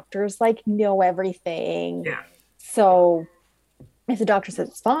 and the doctors like know everything. Yeah. So if the doctor says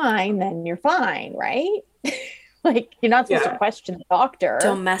it's fine, then you're fine, right? Like you're not supposed to question the doctor.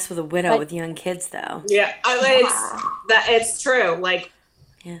 Don't mess with a widow with young kids, though. Yeah, it's true. Like,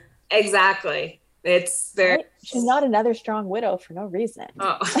 exactly. It's there. Right? She's not another strong widow for no reason.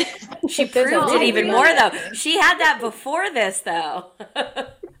 Oh, she proved it even more, though. She had that before this, though.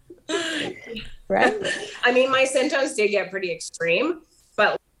 Right. I mean, my symptoms did get pretty extreme,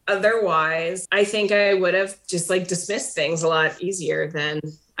 but otherwise, I think I would have just like dismissed things a lot easier than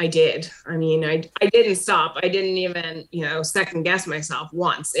I did. I mean, I didn't stop. I didn't even, second guess myself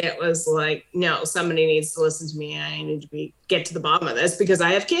once. It was like, no, somebody needs to listen to me. I need to get to the bottom of this because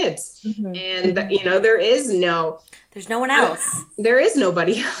I have kids. Mm-hmm. And, there's no one else. There is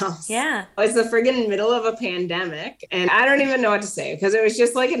nobody else. Yeah. It's the friggin' middle of a pandemic. And I don't even know what to say because it was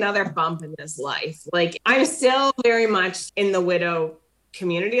just like another bump in this life. Like, I'm still very much in the widow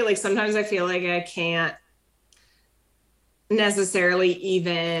community. Like, sometimes I feel like I can't necessarily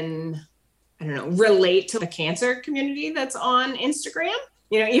even, I don't know, relate to the cancer community that's on Instagram,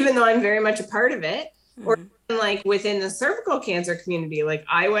 even though I'm very much a part of it. Mm-hmm. Or like within the cervical cancer community, like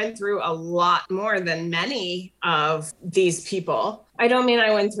I went through a lot more than many of these people. I don't mean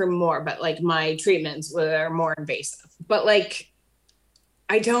I went through more, but like my treatments were more invasive. But like,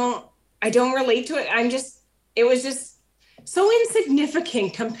 I don't relate to it. It was just so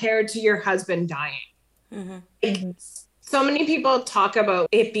insignificant compared to your husband dying. Mm-hmm. Like, so many people talk about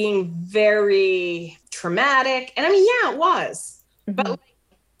it being very traumatic. And I mean, yeah, it was. Mm-hmm. But like,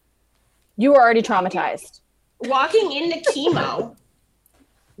 you were already traumatized. Walking into chemo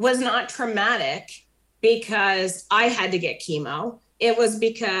was not traumatic because I had to get chemo. It was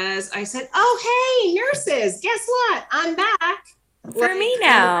because I said, oh, hey, nurses, guess what? I'm back. For me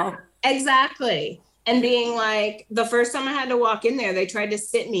now. Exactly. And being like, the first time I had to walk in there, they tried to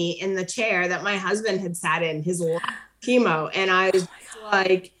sit me in the chair that my husband had sat in his last chemo. And I was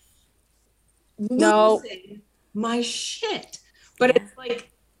like, no, my shit. But it's like,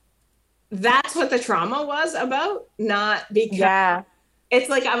 that's what the trauma was about, not because it's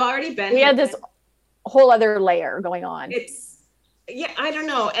like I've already been. We had this whole other layer going on. I don't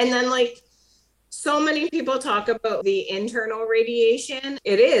know. And then like so many people talk about the internal radiation.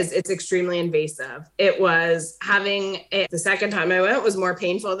 It's extremely invasive. It was the second time I went was more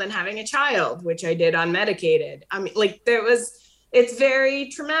painful than having a child, which I did unmedicated. I mean, like it's very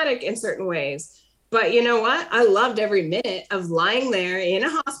traumatic in certain ways. But you know what? I loved every minute of lying there in a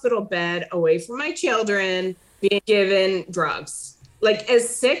hospital bed away from my children, being given drugs. Like, as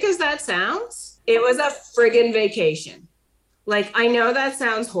sick as that sounds, it was a friggin' vacation. Like, I know that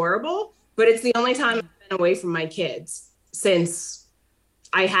sounds horrible, but it's the only time I've been away from my kids since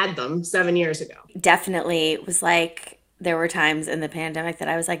I had them 7 years ago. Definitely was like, there were times in the pandemic that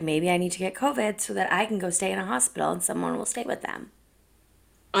I was like, maybe I need to get COVID so that I can go stay in a hospital and someone will stay with them.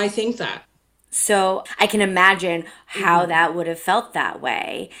 I think that. So I can imagine how that would have felt that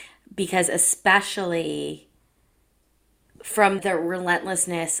way, because especially from the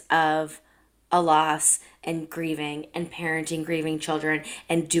relentlessness of a loss and grieving and parenting grieving children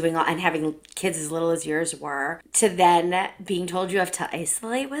and doing all and having kids as little as yours were, to then being told you have to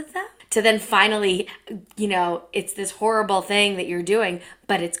isolate with them, to then finally, it's this horrible thing that you're doing,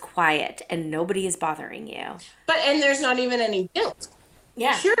 but it's quiet and nobody is bothering you. And there's not even any guilt.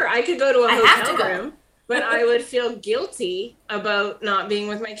 Yeah. Sure, I could go to a hotel room, but I would feel guilty about not being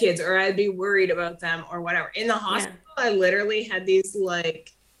with my kids, or I'd be worried about them or whatever. In the hospital, I literally had these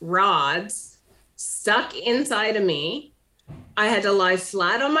like rods stuck inside of me. I had to lie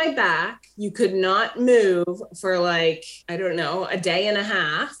flat on my back. You could not move for like, I don't know, a day and a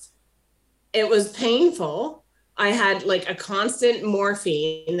half. It was painful. I had like a constant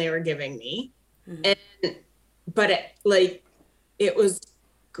morphine they were giving me. Mm-hmm. But it was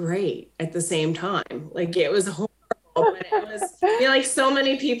great at the same time. Like, it was horrible, but it was, like so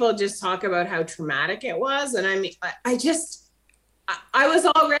many people just talk about how traumatic it was. And I mean, I was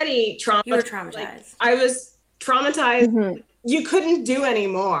already traumatized. You were traumatized. Like, I was traumatized. Mm-hmm. You couldn't do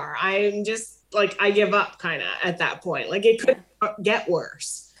anymore. I'm just like, I give up kind of at that point. Like, it could get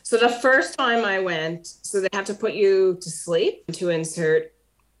worse. So the first time I went, so they have to put you to sleep to insert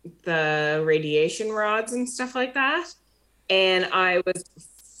the radiation rods and stuff like that. And I was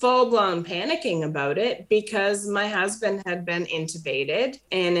full-blown panicking about it because my husband had been intubated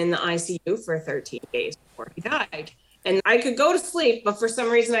and in the ICU for 13 days before he died. And I could go to sleep, but for some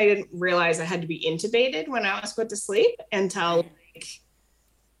reason I didn't realize I had to be intubated when I was put to sleep until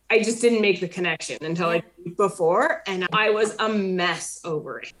I just didn't make the connection until like before, and I was a mess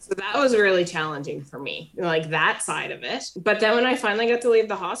over it. So that was really challenging for me, like that side of it. But then when I finally got to leave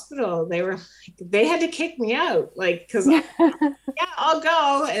the hospital, they had to kick me out, like, because I'll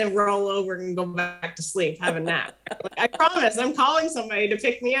go and roll over and go back to sleep, have a nap. Like, I promise, I'm calling somebody to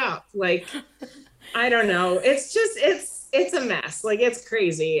pick me up. Like, I don't know. It's just, it's a mess. Like, it's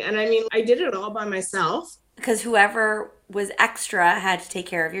crazy. And I mean, I did it all by myself. Because whoever was extra had to take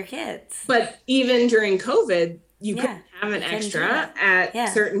care of your kids. But even during COVID, you couldn't have an extra at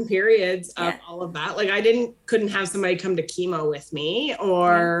certain periods of all of that. Like, I couldn't have somebody come to chemo with me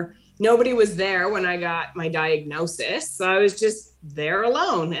or, nobody was there when I got my diagnosis. So I was just there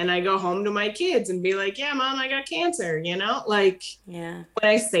alone. And I go home to my kids and be like, yeah, mom, I got cancer, you know, like Yeah.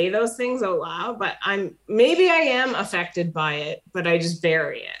 when I say those things out loud, but maybe I am affected by it, but I just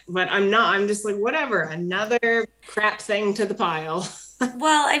bury it. But I'm not, I'm just like, whatever, another crap thing to the pile.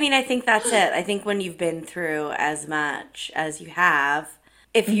 Well, I mean, I think that's it. I think when you've been through as much as you have,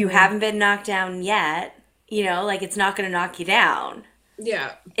 if you haven't been knocked down yet, you know, like it's not going to knock you down.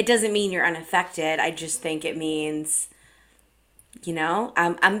 Yeah. It doesn't mean you're unaffected. I just think it means, you know,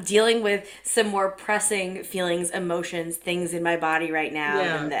 I'm dealing with some more pressing feelings, emotions, things in my body right now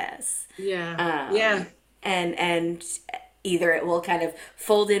Yeah. than this. Yeah. Yeah. And either it will kind of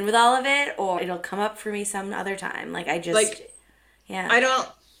fold in with all of it, or it'll come up for me some other time. Like I just, Like, yeah.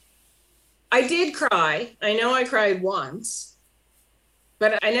 I did cry. I know I cried once,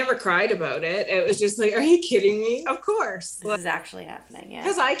 but I never cried about it. It was just like, are you kidding me? Of course. This is actually happening. Yeah.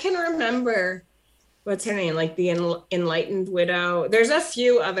 Because I can remember, what's her name? Like the Enlightened Widow. There's a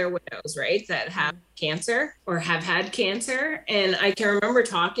few other widows, right, that have cancer or have had cancer. And I can remember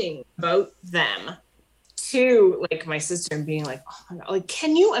talking about them to like my sister and being like, oh my God, like,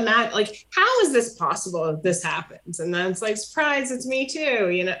 can you imagine, like, how is this possible if this happens? And then it's like, surprise, it's me too.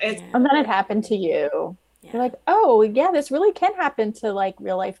 You know, it's, And then it happened to you. Yeah. You're like, oh yeah, this really can happen to like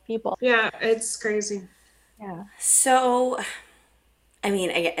real life people. yeah, it's crazy. Yeah. So, I mean,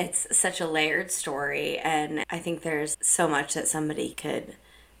 it's such a layered story, and I think there's so much that somebody could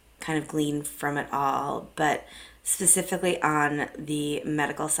kind of glean from it all. But specifically on the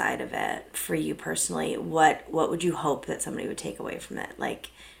medical side of it, for you personally, what would you hope that somebody would take away from it?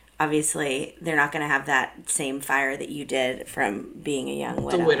 Like, obviously, they're not going to have that same fire that you did from being a young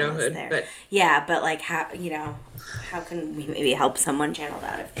widow. The widowhood, there. but Yeah, but like, how can we maybe help someone channel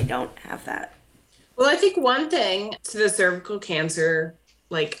that if they don't have that? well, I think one thing to the cervical cancer,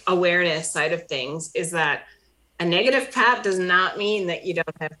 like awareness side of things, is that a negative PAP does not mean that you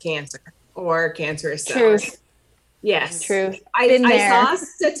don't have cancer or cancerous cells. Truth. Yes. Truth. I Been there. saw a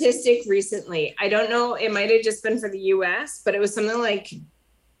statistic recently. I don't know, it might have just been for the US, but it was something like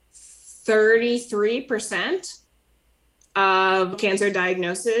 33% of cancer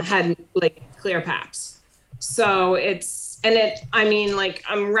diagnosis had like clear PAPs. So I mean, like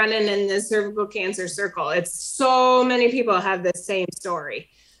I'm running in the cervical cancer circle. It's so many people have the same story.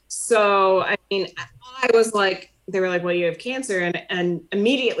 So, I mean, I was like, they were like, well, you have cancer. And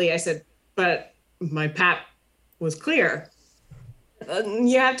immediately I said, but my PAP was clear.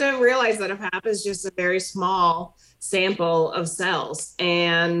 You have to realize that a PAP is just a very small sample of cells,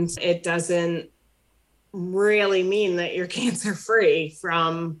 and it doesn't really mean that you're cancer free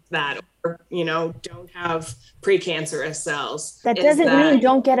from that, or, you know, don't have precancerous cells. That doesn't mean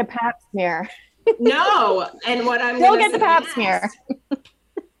don't get a pap smear. No. And what I'm Don't gonna get the say pap next smear.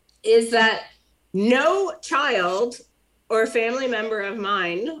 is that no child or family member of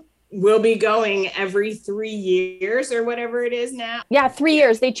mine will be going every 3 years or whatever it is now. Yeah, 3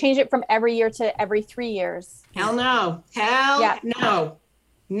 years. They changed it from every year to every 3 years. Hell no. Hell Yeah. no.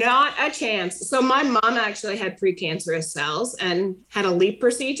 Not a chance. So my mom actually had precancerous cells and had a LEAP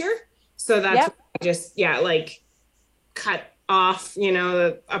procedure. So that's Yep. why I just, like cut off, you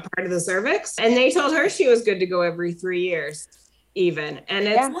know, a part of the cervix. And they told her she was good to go every 3 years even. And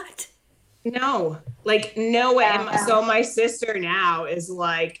it's Yeah. What? no, like no way. Yeah. So my sister now is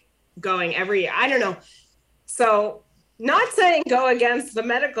like going every year. I don't know. So not saying go against the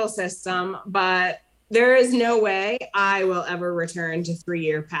medical system, but there is no way I will ever return to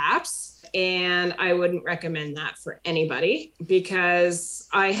 3-year PAPs. And I wouldn't recommend that for anybody because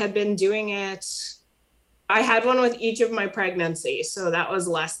I had been doing it. I had one with each of my pregnancies. So that was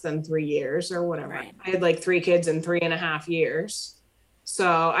less than 3 years or whatever. Right. I had like 3 kids in 3.5 years.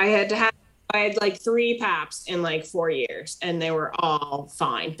 So I had like 3 PAPs in like 4 years and they were all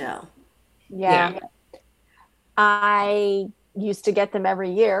fine. No. Yeah. I used to get them every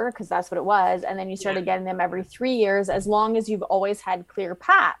year because that's what it was. And then you started getting them every 3 years, as long as you've always had clear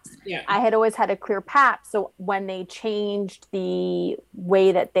PAPs. Yeah. I had always had a clear PAP. So when they changed the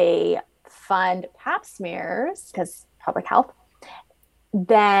way that they fund PAP smears, because public health,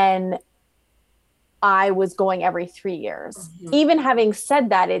 then I was going every 3 years. Mhm. Even having said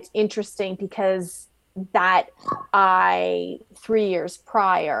that, it's interesting because that 3 years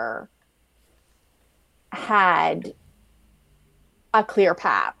prior had a clear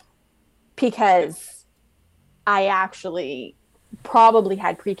PAP because I actually probably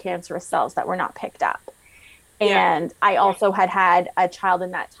had precancerous cells that were not picked up. Yeah. And I also had a child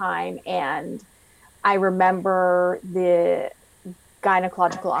in that time. And I remember the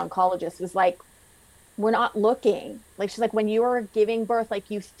gynecological oncologist was like, we're not looking. Like she's like, when you are giving birth, like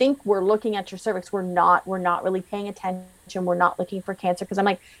you think we're looking at your cervix. We're not really paying attention. We're not looking for cancer. Cause I'm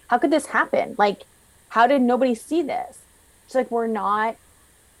like, how could this happen? Like, how did nobody see this? She's like, we're not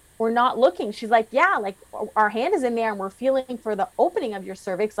looking. She's like, yeah, like our hand is in there and we're feeling for the opening of your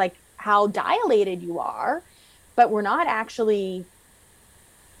cervix, like how dilated you are, but we're not actually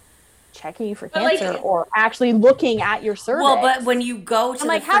checking you for cancer or actually looking at your cervix. Well, but when you go to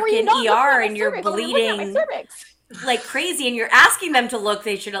the freaking ER and you're bleeding like crazy and you're asking them to look,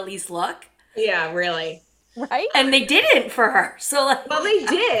 they should at least look. Yeah, really. Right? And they didn't for her. So like, well, they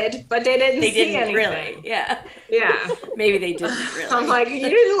did, but they didn't see anything. Really. Yeah. Yeah. Maybe they didn't really. I'm like, you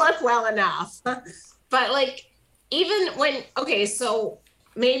didn't look well enough. But like, even when, okay, so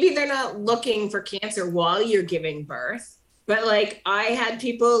maybe they're not looking for cancer while you're giving birth, but like I had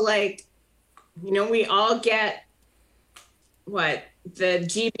people like, you know, we all get the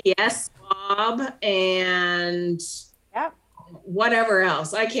GBS swab and whatever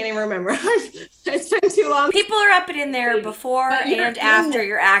else. I can't even remember. It's been too long. People are up and in there before and after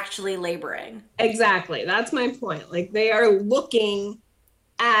you're actually laboring. Exactly. That's my point. Like they are looking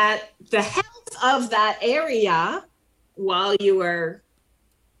at the health of that area while you were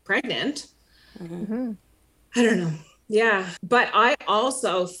pregnant. Mm-hmm. I don't know. Yeah. But I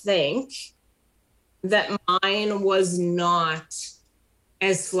also think that mine was not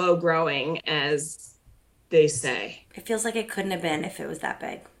as slow growing as they say. It feels like it couldn't have been if it was that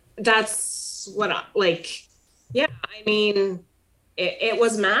big. That's what I like. Yeah. I mean, it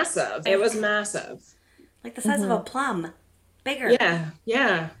was massive. It was massive. Like the size of a plum. Bigger. Yeah.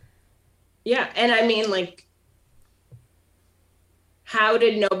 Yeah. Yeah. And I mean, like, how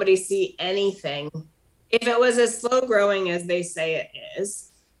did nobody see anything? If it was as slow growing as they say it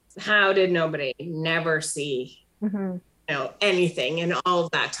is, how did nobody never see anything in all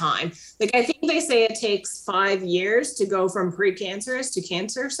of that time? Like, I think they say it takes 5 years to go from precancerous to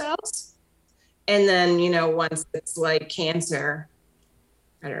cancer cells. And then, you know, once it's like cancer,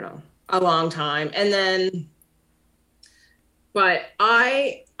 I don't know, a long time. And then, but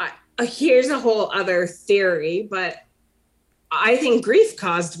I here's a whole other theory, but I think grief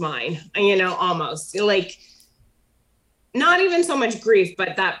caused mine, you know, almost like not even so much grief,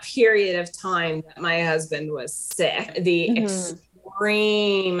 but that period of time that my husband was sick, the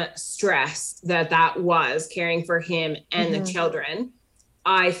extreme stress that was caring for him and the children.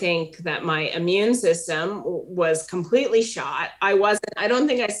 I think that my immune system was completely shot. I don't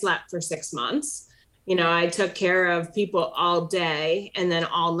think I slept for 6 months. You know, I took care of people all day, and then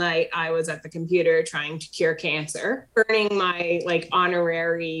all night I was at the computer trying to cure cancer, earning my like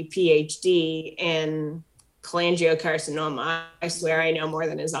honorary PhD in cholangiocarcinoma. I swear I know more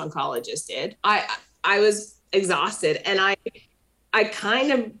than his oncologist did. I was exhausted, and I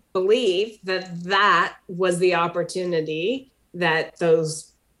kind of believe that was the opportunity that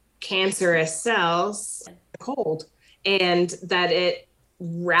those cancerous cells cold, and that it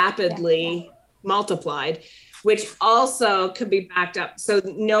rapidly multiplied, which also could be backed up. So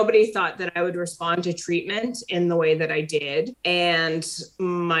nobody thought that I would respond to treatment in the way that I did. And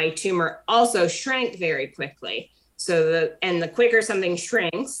my tumor also shrank very quickly. So the quicker something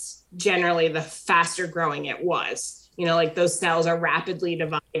shrinks, generally the faster growing it was. You know, like those cells are rapidly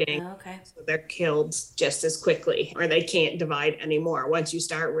dividing. Oh, okay. So they're killed just as quickly, or they can't divide anymore once you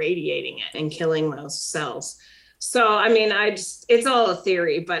start radiating it and killing those cells. So, I mean, it's all a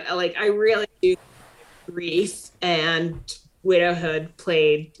theory, but like, I really do grief and widowhood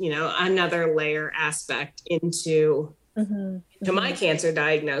played, you know, another layer aspect into my cancer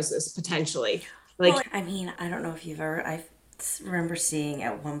diagnosis potentially. Like, well, I mean, I don't know if I remember seeing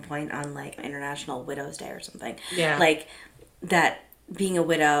at one point on like International Widows Day or something. Yeah. Like that being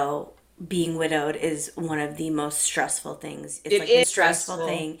widowed is one of the most stressful things. It's like the stressful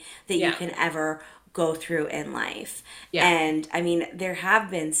thing that you can ever go through in life. Yeah. And I mean, there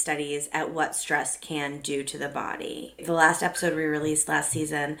have been studies at what stress can do to the body. The last episode we released last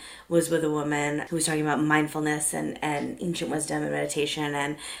season was with a woman who was talking about mindfulness and ancient wisdom and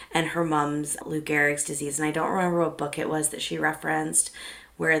meditation and her mom's Lou Gehrig's disease. And I don't remember what book it was that she referenced,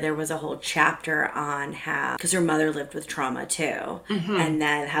 where there was a whole chapter on how, because her mother lived with trauma too, and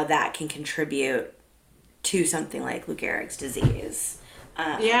then how that can contribute to something like Lou Gehrig's disease.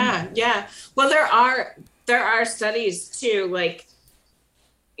 Yeah. Well, there are studies too, like,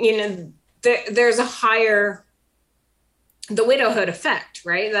 you know, there's a higher, the widowhood effect,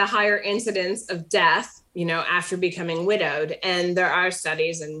 right? The higher incidence of death, you know, after becoming widowed. And there are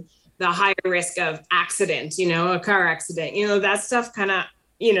studies and the higher risk of accident, you know, a car accident, you know, that stuff kind of,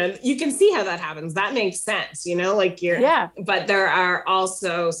 you know, you can see how that happens. That makes sense, you know, like but there are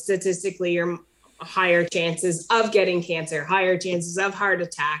also statistically higher chances of getting cancer, higher chances of heart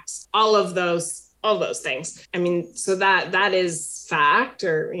attacks, all those things. I mean, so that is fact,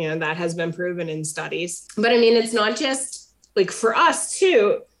 or, you know, that has been proven in studies. But I mean, it's not just like, for us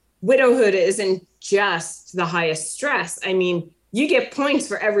too, widowhood isn't just the highest stress. I mean, you get points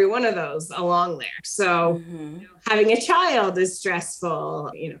for every one of those along there. So having a child is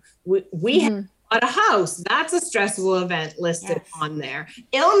stressful. You know, we have bought a house. That's a stressful event listed on there.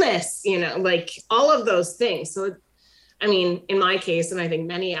 Illness, you know, like all of those things. So, I mean, in my case, and I think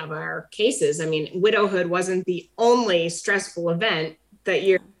many of our cases, I mean, widowhood wasn't the only stressful event that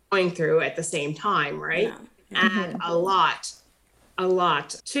you're going through at the same time, right? And a lot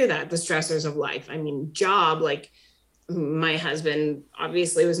to that, the stressors of life. I mean, job, like, my husband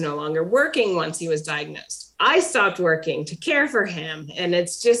obviously was no longer working once he was diagnosed. I stopped working to care for him. And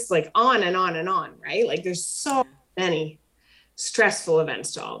it's just like on and on and on, right? Like, there's so many stressful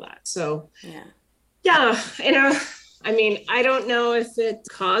events to all that. So, yeah, you know, I mean, I don't know if it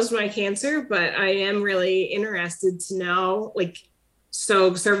caused my cancer, but I am really interested to know, like,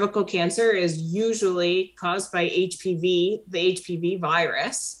 so cervical cancer is usually caused by HPV, the HPV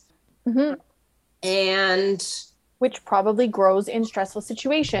virus. And which probably grows in stressful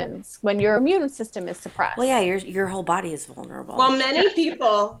situations when your immune system is suppressed. Well, yeah, your whole body is vulnerable. Well, many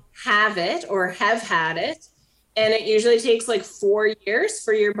people have it or have had it, and it usually takes like 4 years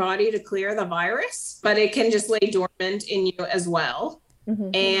for your body to clear the virus, but it can just lay dormant in you as well.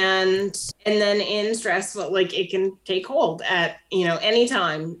 And then in stressful, like, it can take hold at, you know, any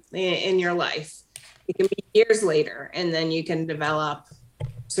time in your life. It can be years later, and then you can develop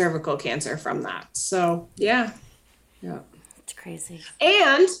cervical cancer from that. So, yeah. It's crazy.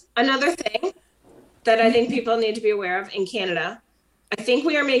 And another thing that I think people need to be aware of in Canada, I think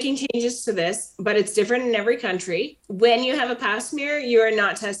we are making changes to this, but it's different in every country. When you have a pap smear, you are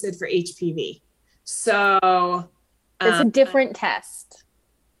not tested for HPV. So it's a different test.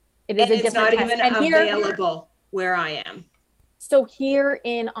 It is a different test. It's not even available where I am. So here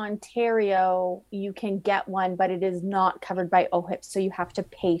in Ontario, you can get one, but it is not covered by OHIP, so you have to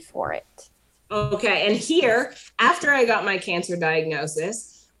pay for it. Okay. And here, after I got my cancer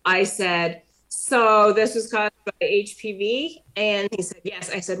diagnosis, I said, so this was caused by HPV? And he said, yes.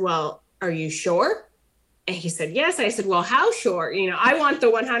 I said, well, are you sure? And he said, yes. I said, well, how sure? You know, I want the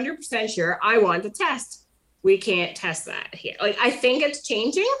 100% sure. I want the test. We can't test that here. Like, I think it's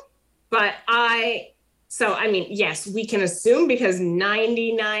changing, but so, I mean, yes, we can assume, because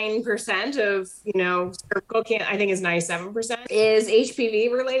 99% of, you know, cervical cancer, I think is 97%, is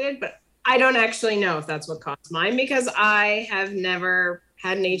HPV related, but I don't actually know if that's what caused mine, because I have never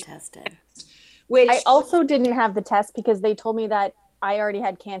had an HPV tested. Which I also didn't have the test because they told me that I already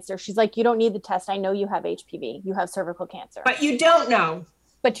had cancer. She's like, you don't need the test. I know you have HPV. You have cervical cancer. But you don't know.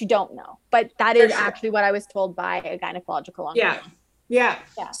 But you don't know. But that is actually what I was told by a gynecological oncologist. Yeah.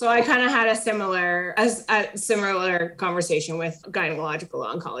 So I kind of had a similar conversation with a gynecological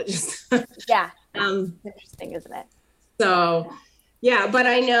oncologist. Yeah. Interesting, isn't it? So, yeah, but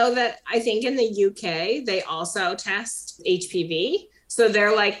I know that I think in the UK, they also test HPV. So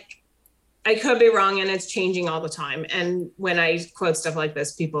they're like, I could be wrong, and it's changing all the time. And when I quote stuff like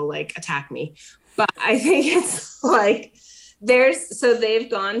this, people like attack me. But I think it's like, they've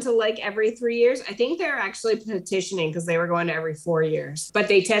gone to like every 3 years. I think they're actually petitioning because they were going to every 4 years, but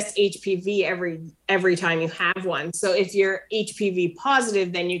they test HPV every time you have one. So if you're HPV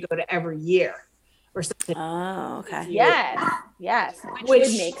positive, then you go to every year or something. Oh, okay. Yes. Which would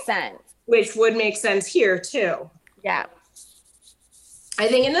make sense. Which would make sense here too. Yeah. I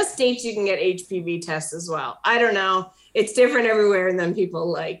think in the States you can get HPV tests as well. I don't know. It's different everywhere. And then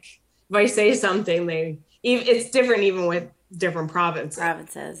people, like, if I say something, it's different even with different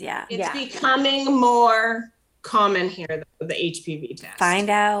provinces. Yeah. It's becoming more common here, the HPV test. Find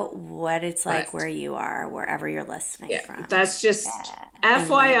out what it's like where you are, wherever you're listening from. That's just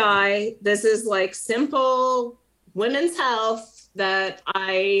FYI. This is like simple women's health that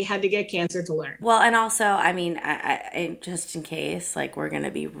I had to get cancer to learn. Well, and also, I mean, I just in case, like, I'm going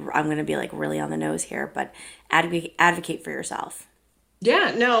to be like really on the nose here, but advocate for yourself.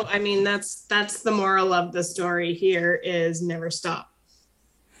 Yeah, no, I mean, that's the moral of the story here is never stop.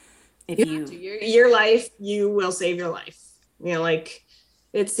 If your life, you will save your life. You know, like,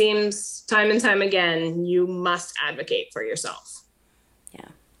 it seems time and time again, you must advocate for yourself.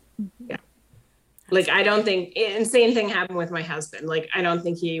 Yeah. Like, I don't think, insane thing happened with my husband. Like, I don't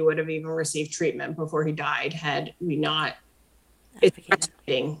think he would have even received treatment before he died had we not. It's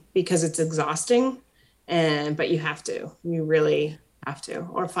frustrating because it's exhausting, but you have to. You really have to,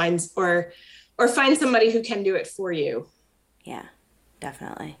 or find somebody who can do it for you. Yeah,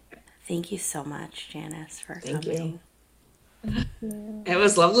 definitely. Thank you so much, Janice, for Thank coming. It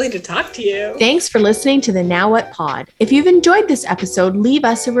was lovely to talk to you. Thanks for listening to the Now What Pod. If you've enjoyed this episode, leave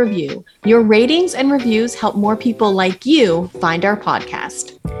us a review. Your ratings and reviews help more people like you find our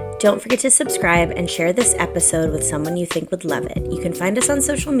podcast. Don't forget to subscribe and share this episode with someone you think would love it. You can find us on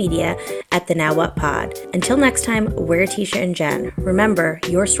social media at The Now What Pod. Until next time, we're Tisha and Jen. Remember,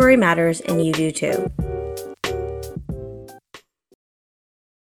 your story matters and you do too.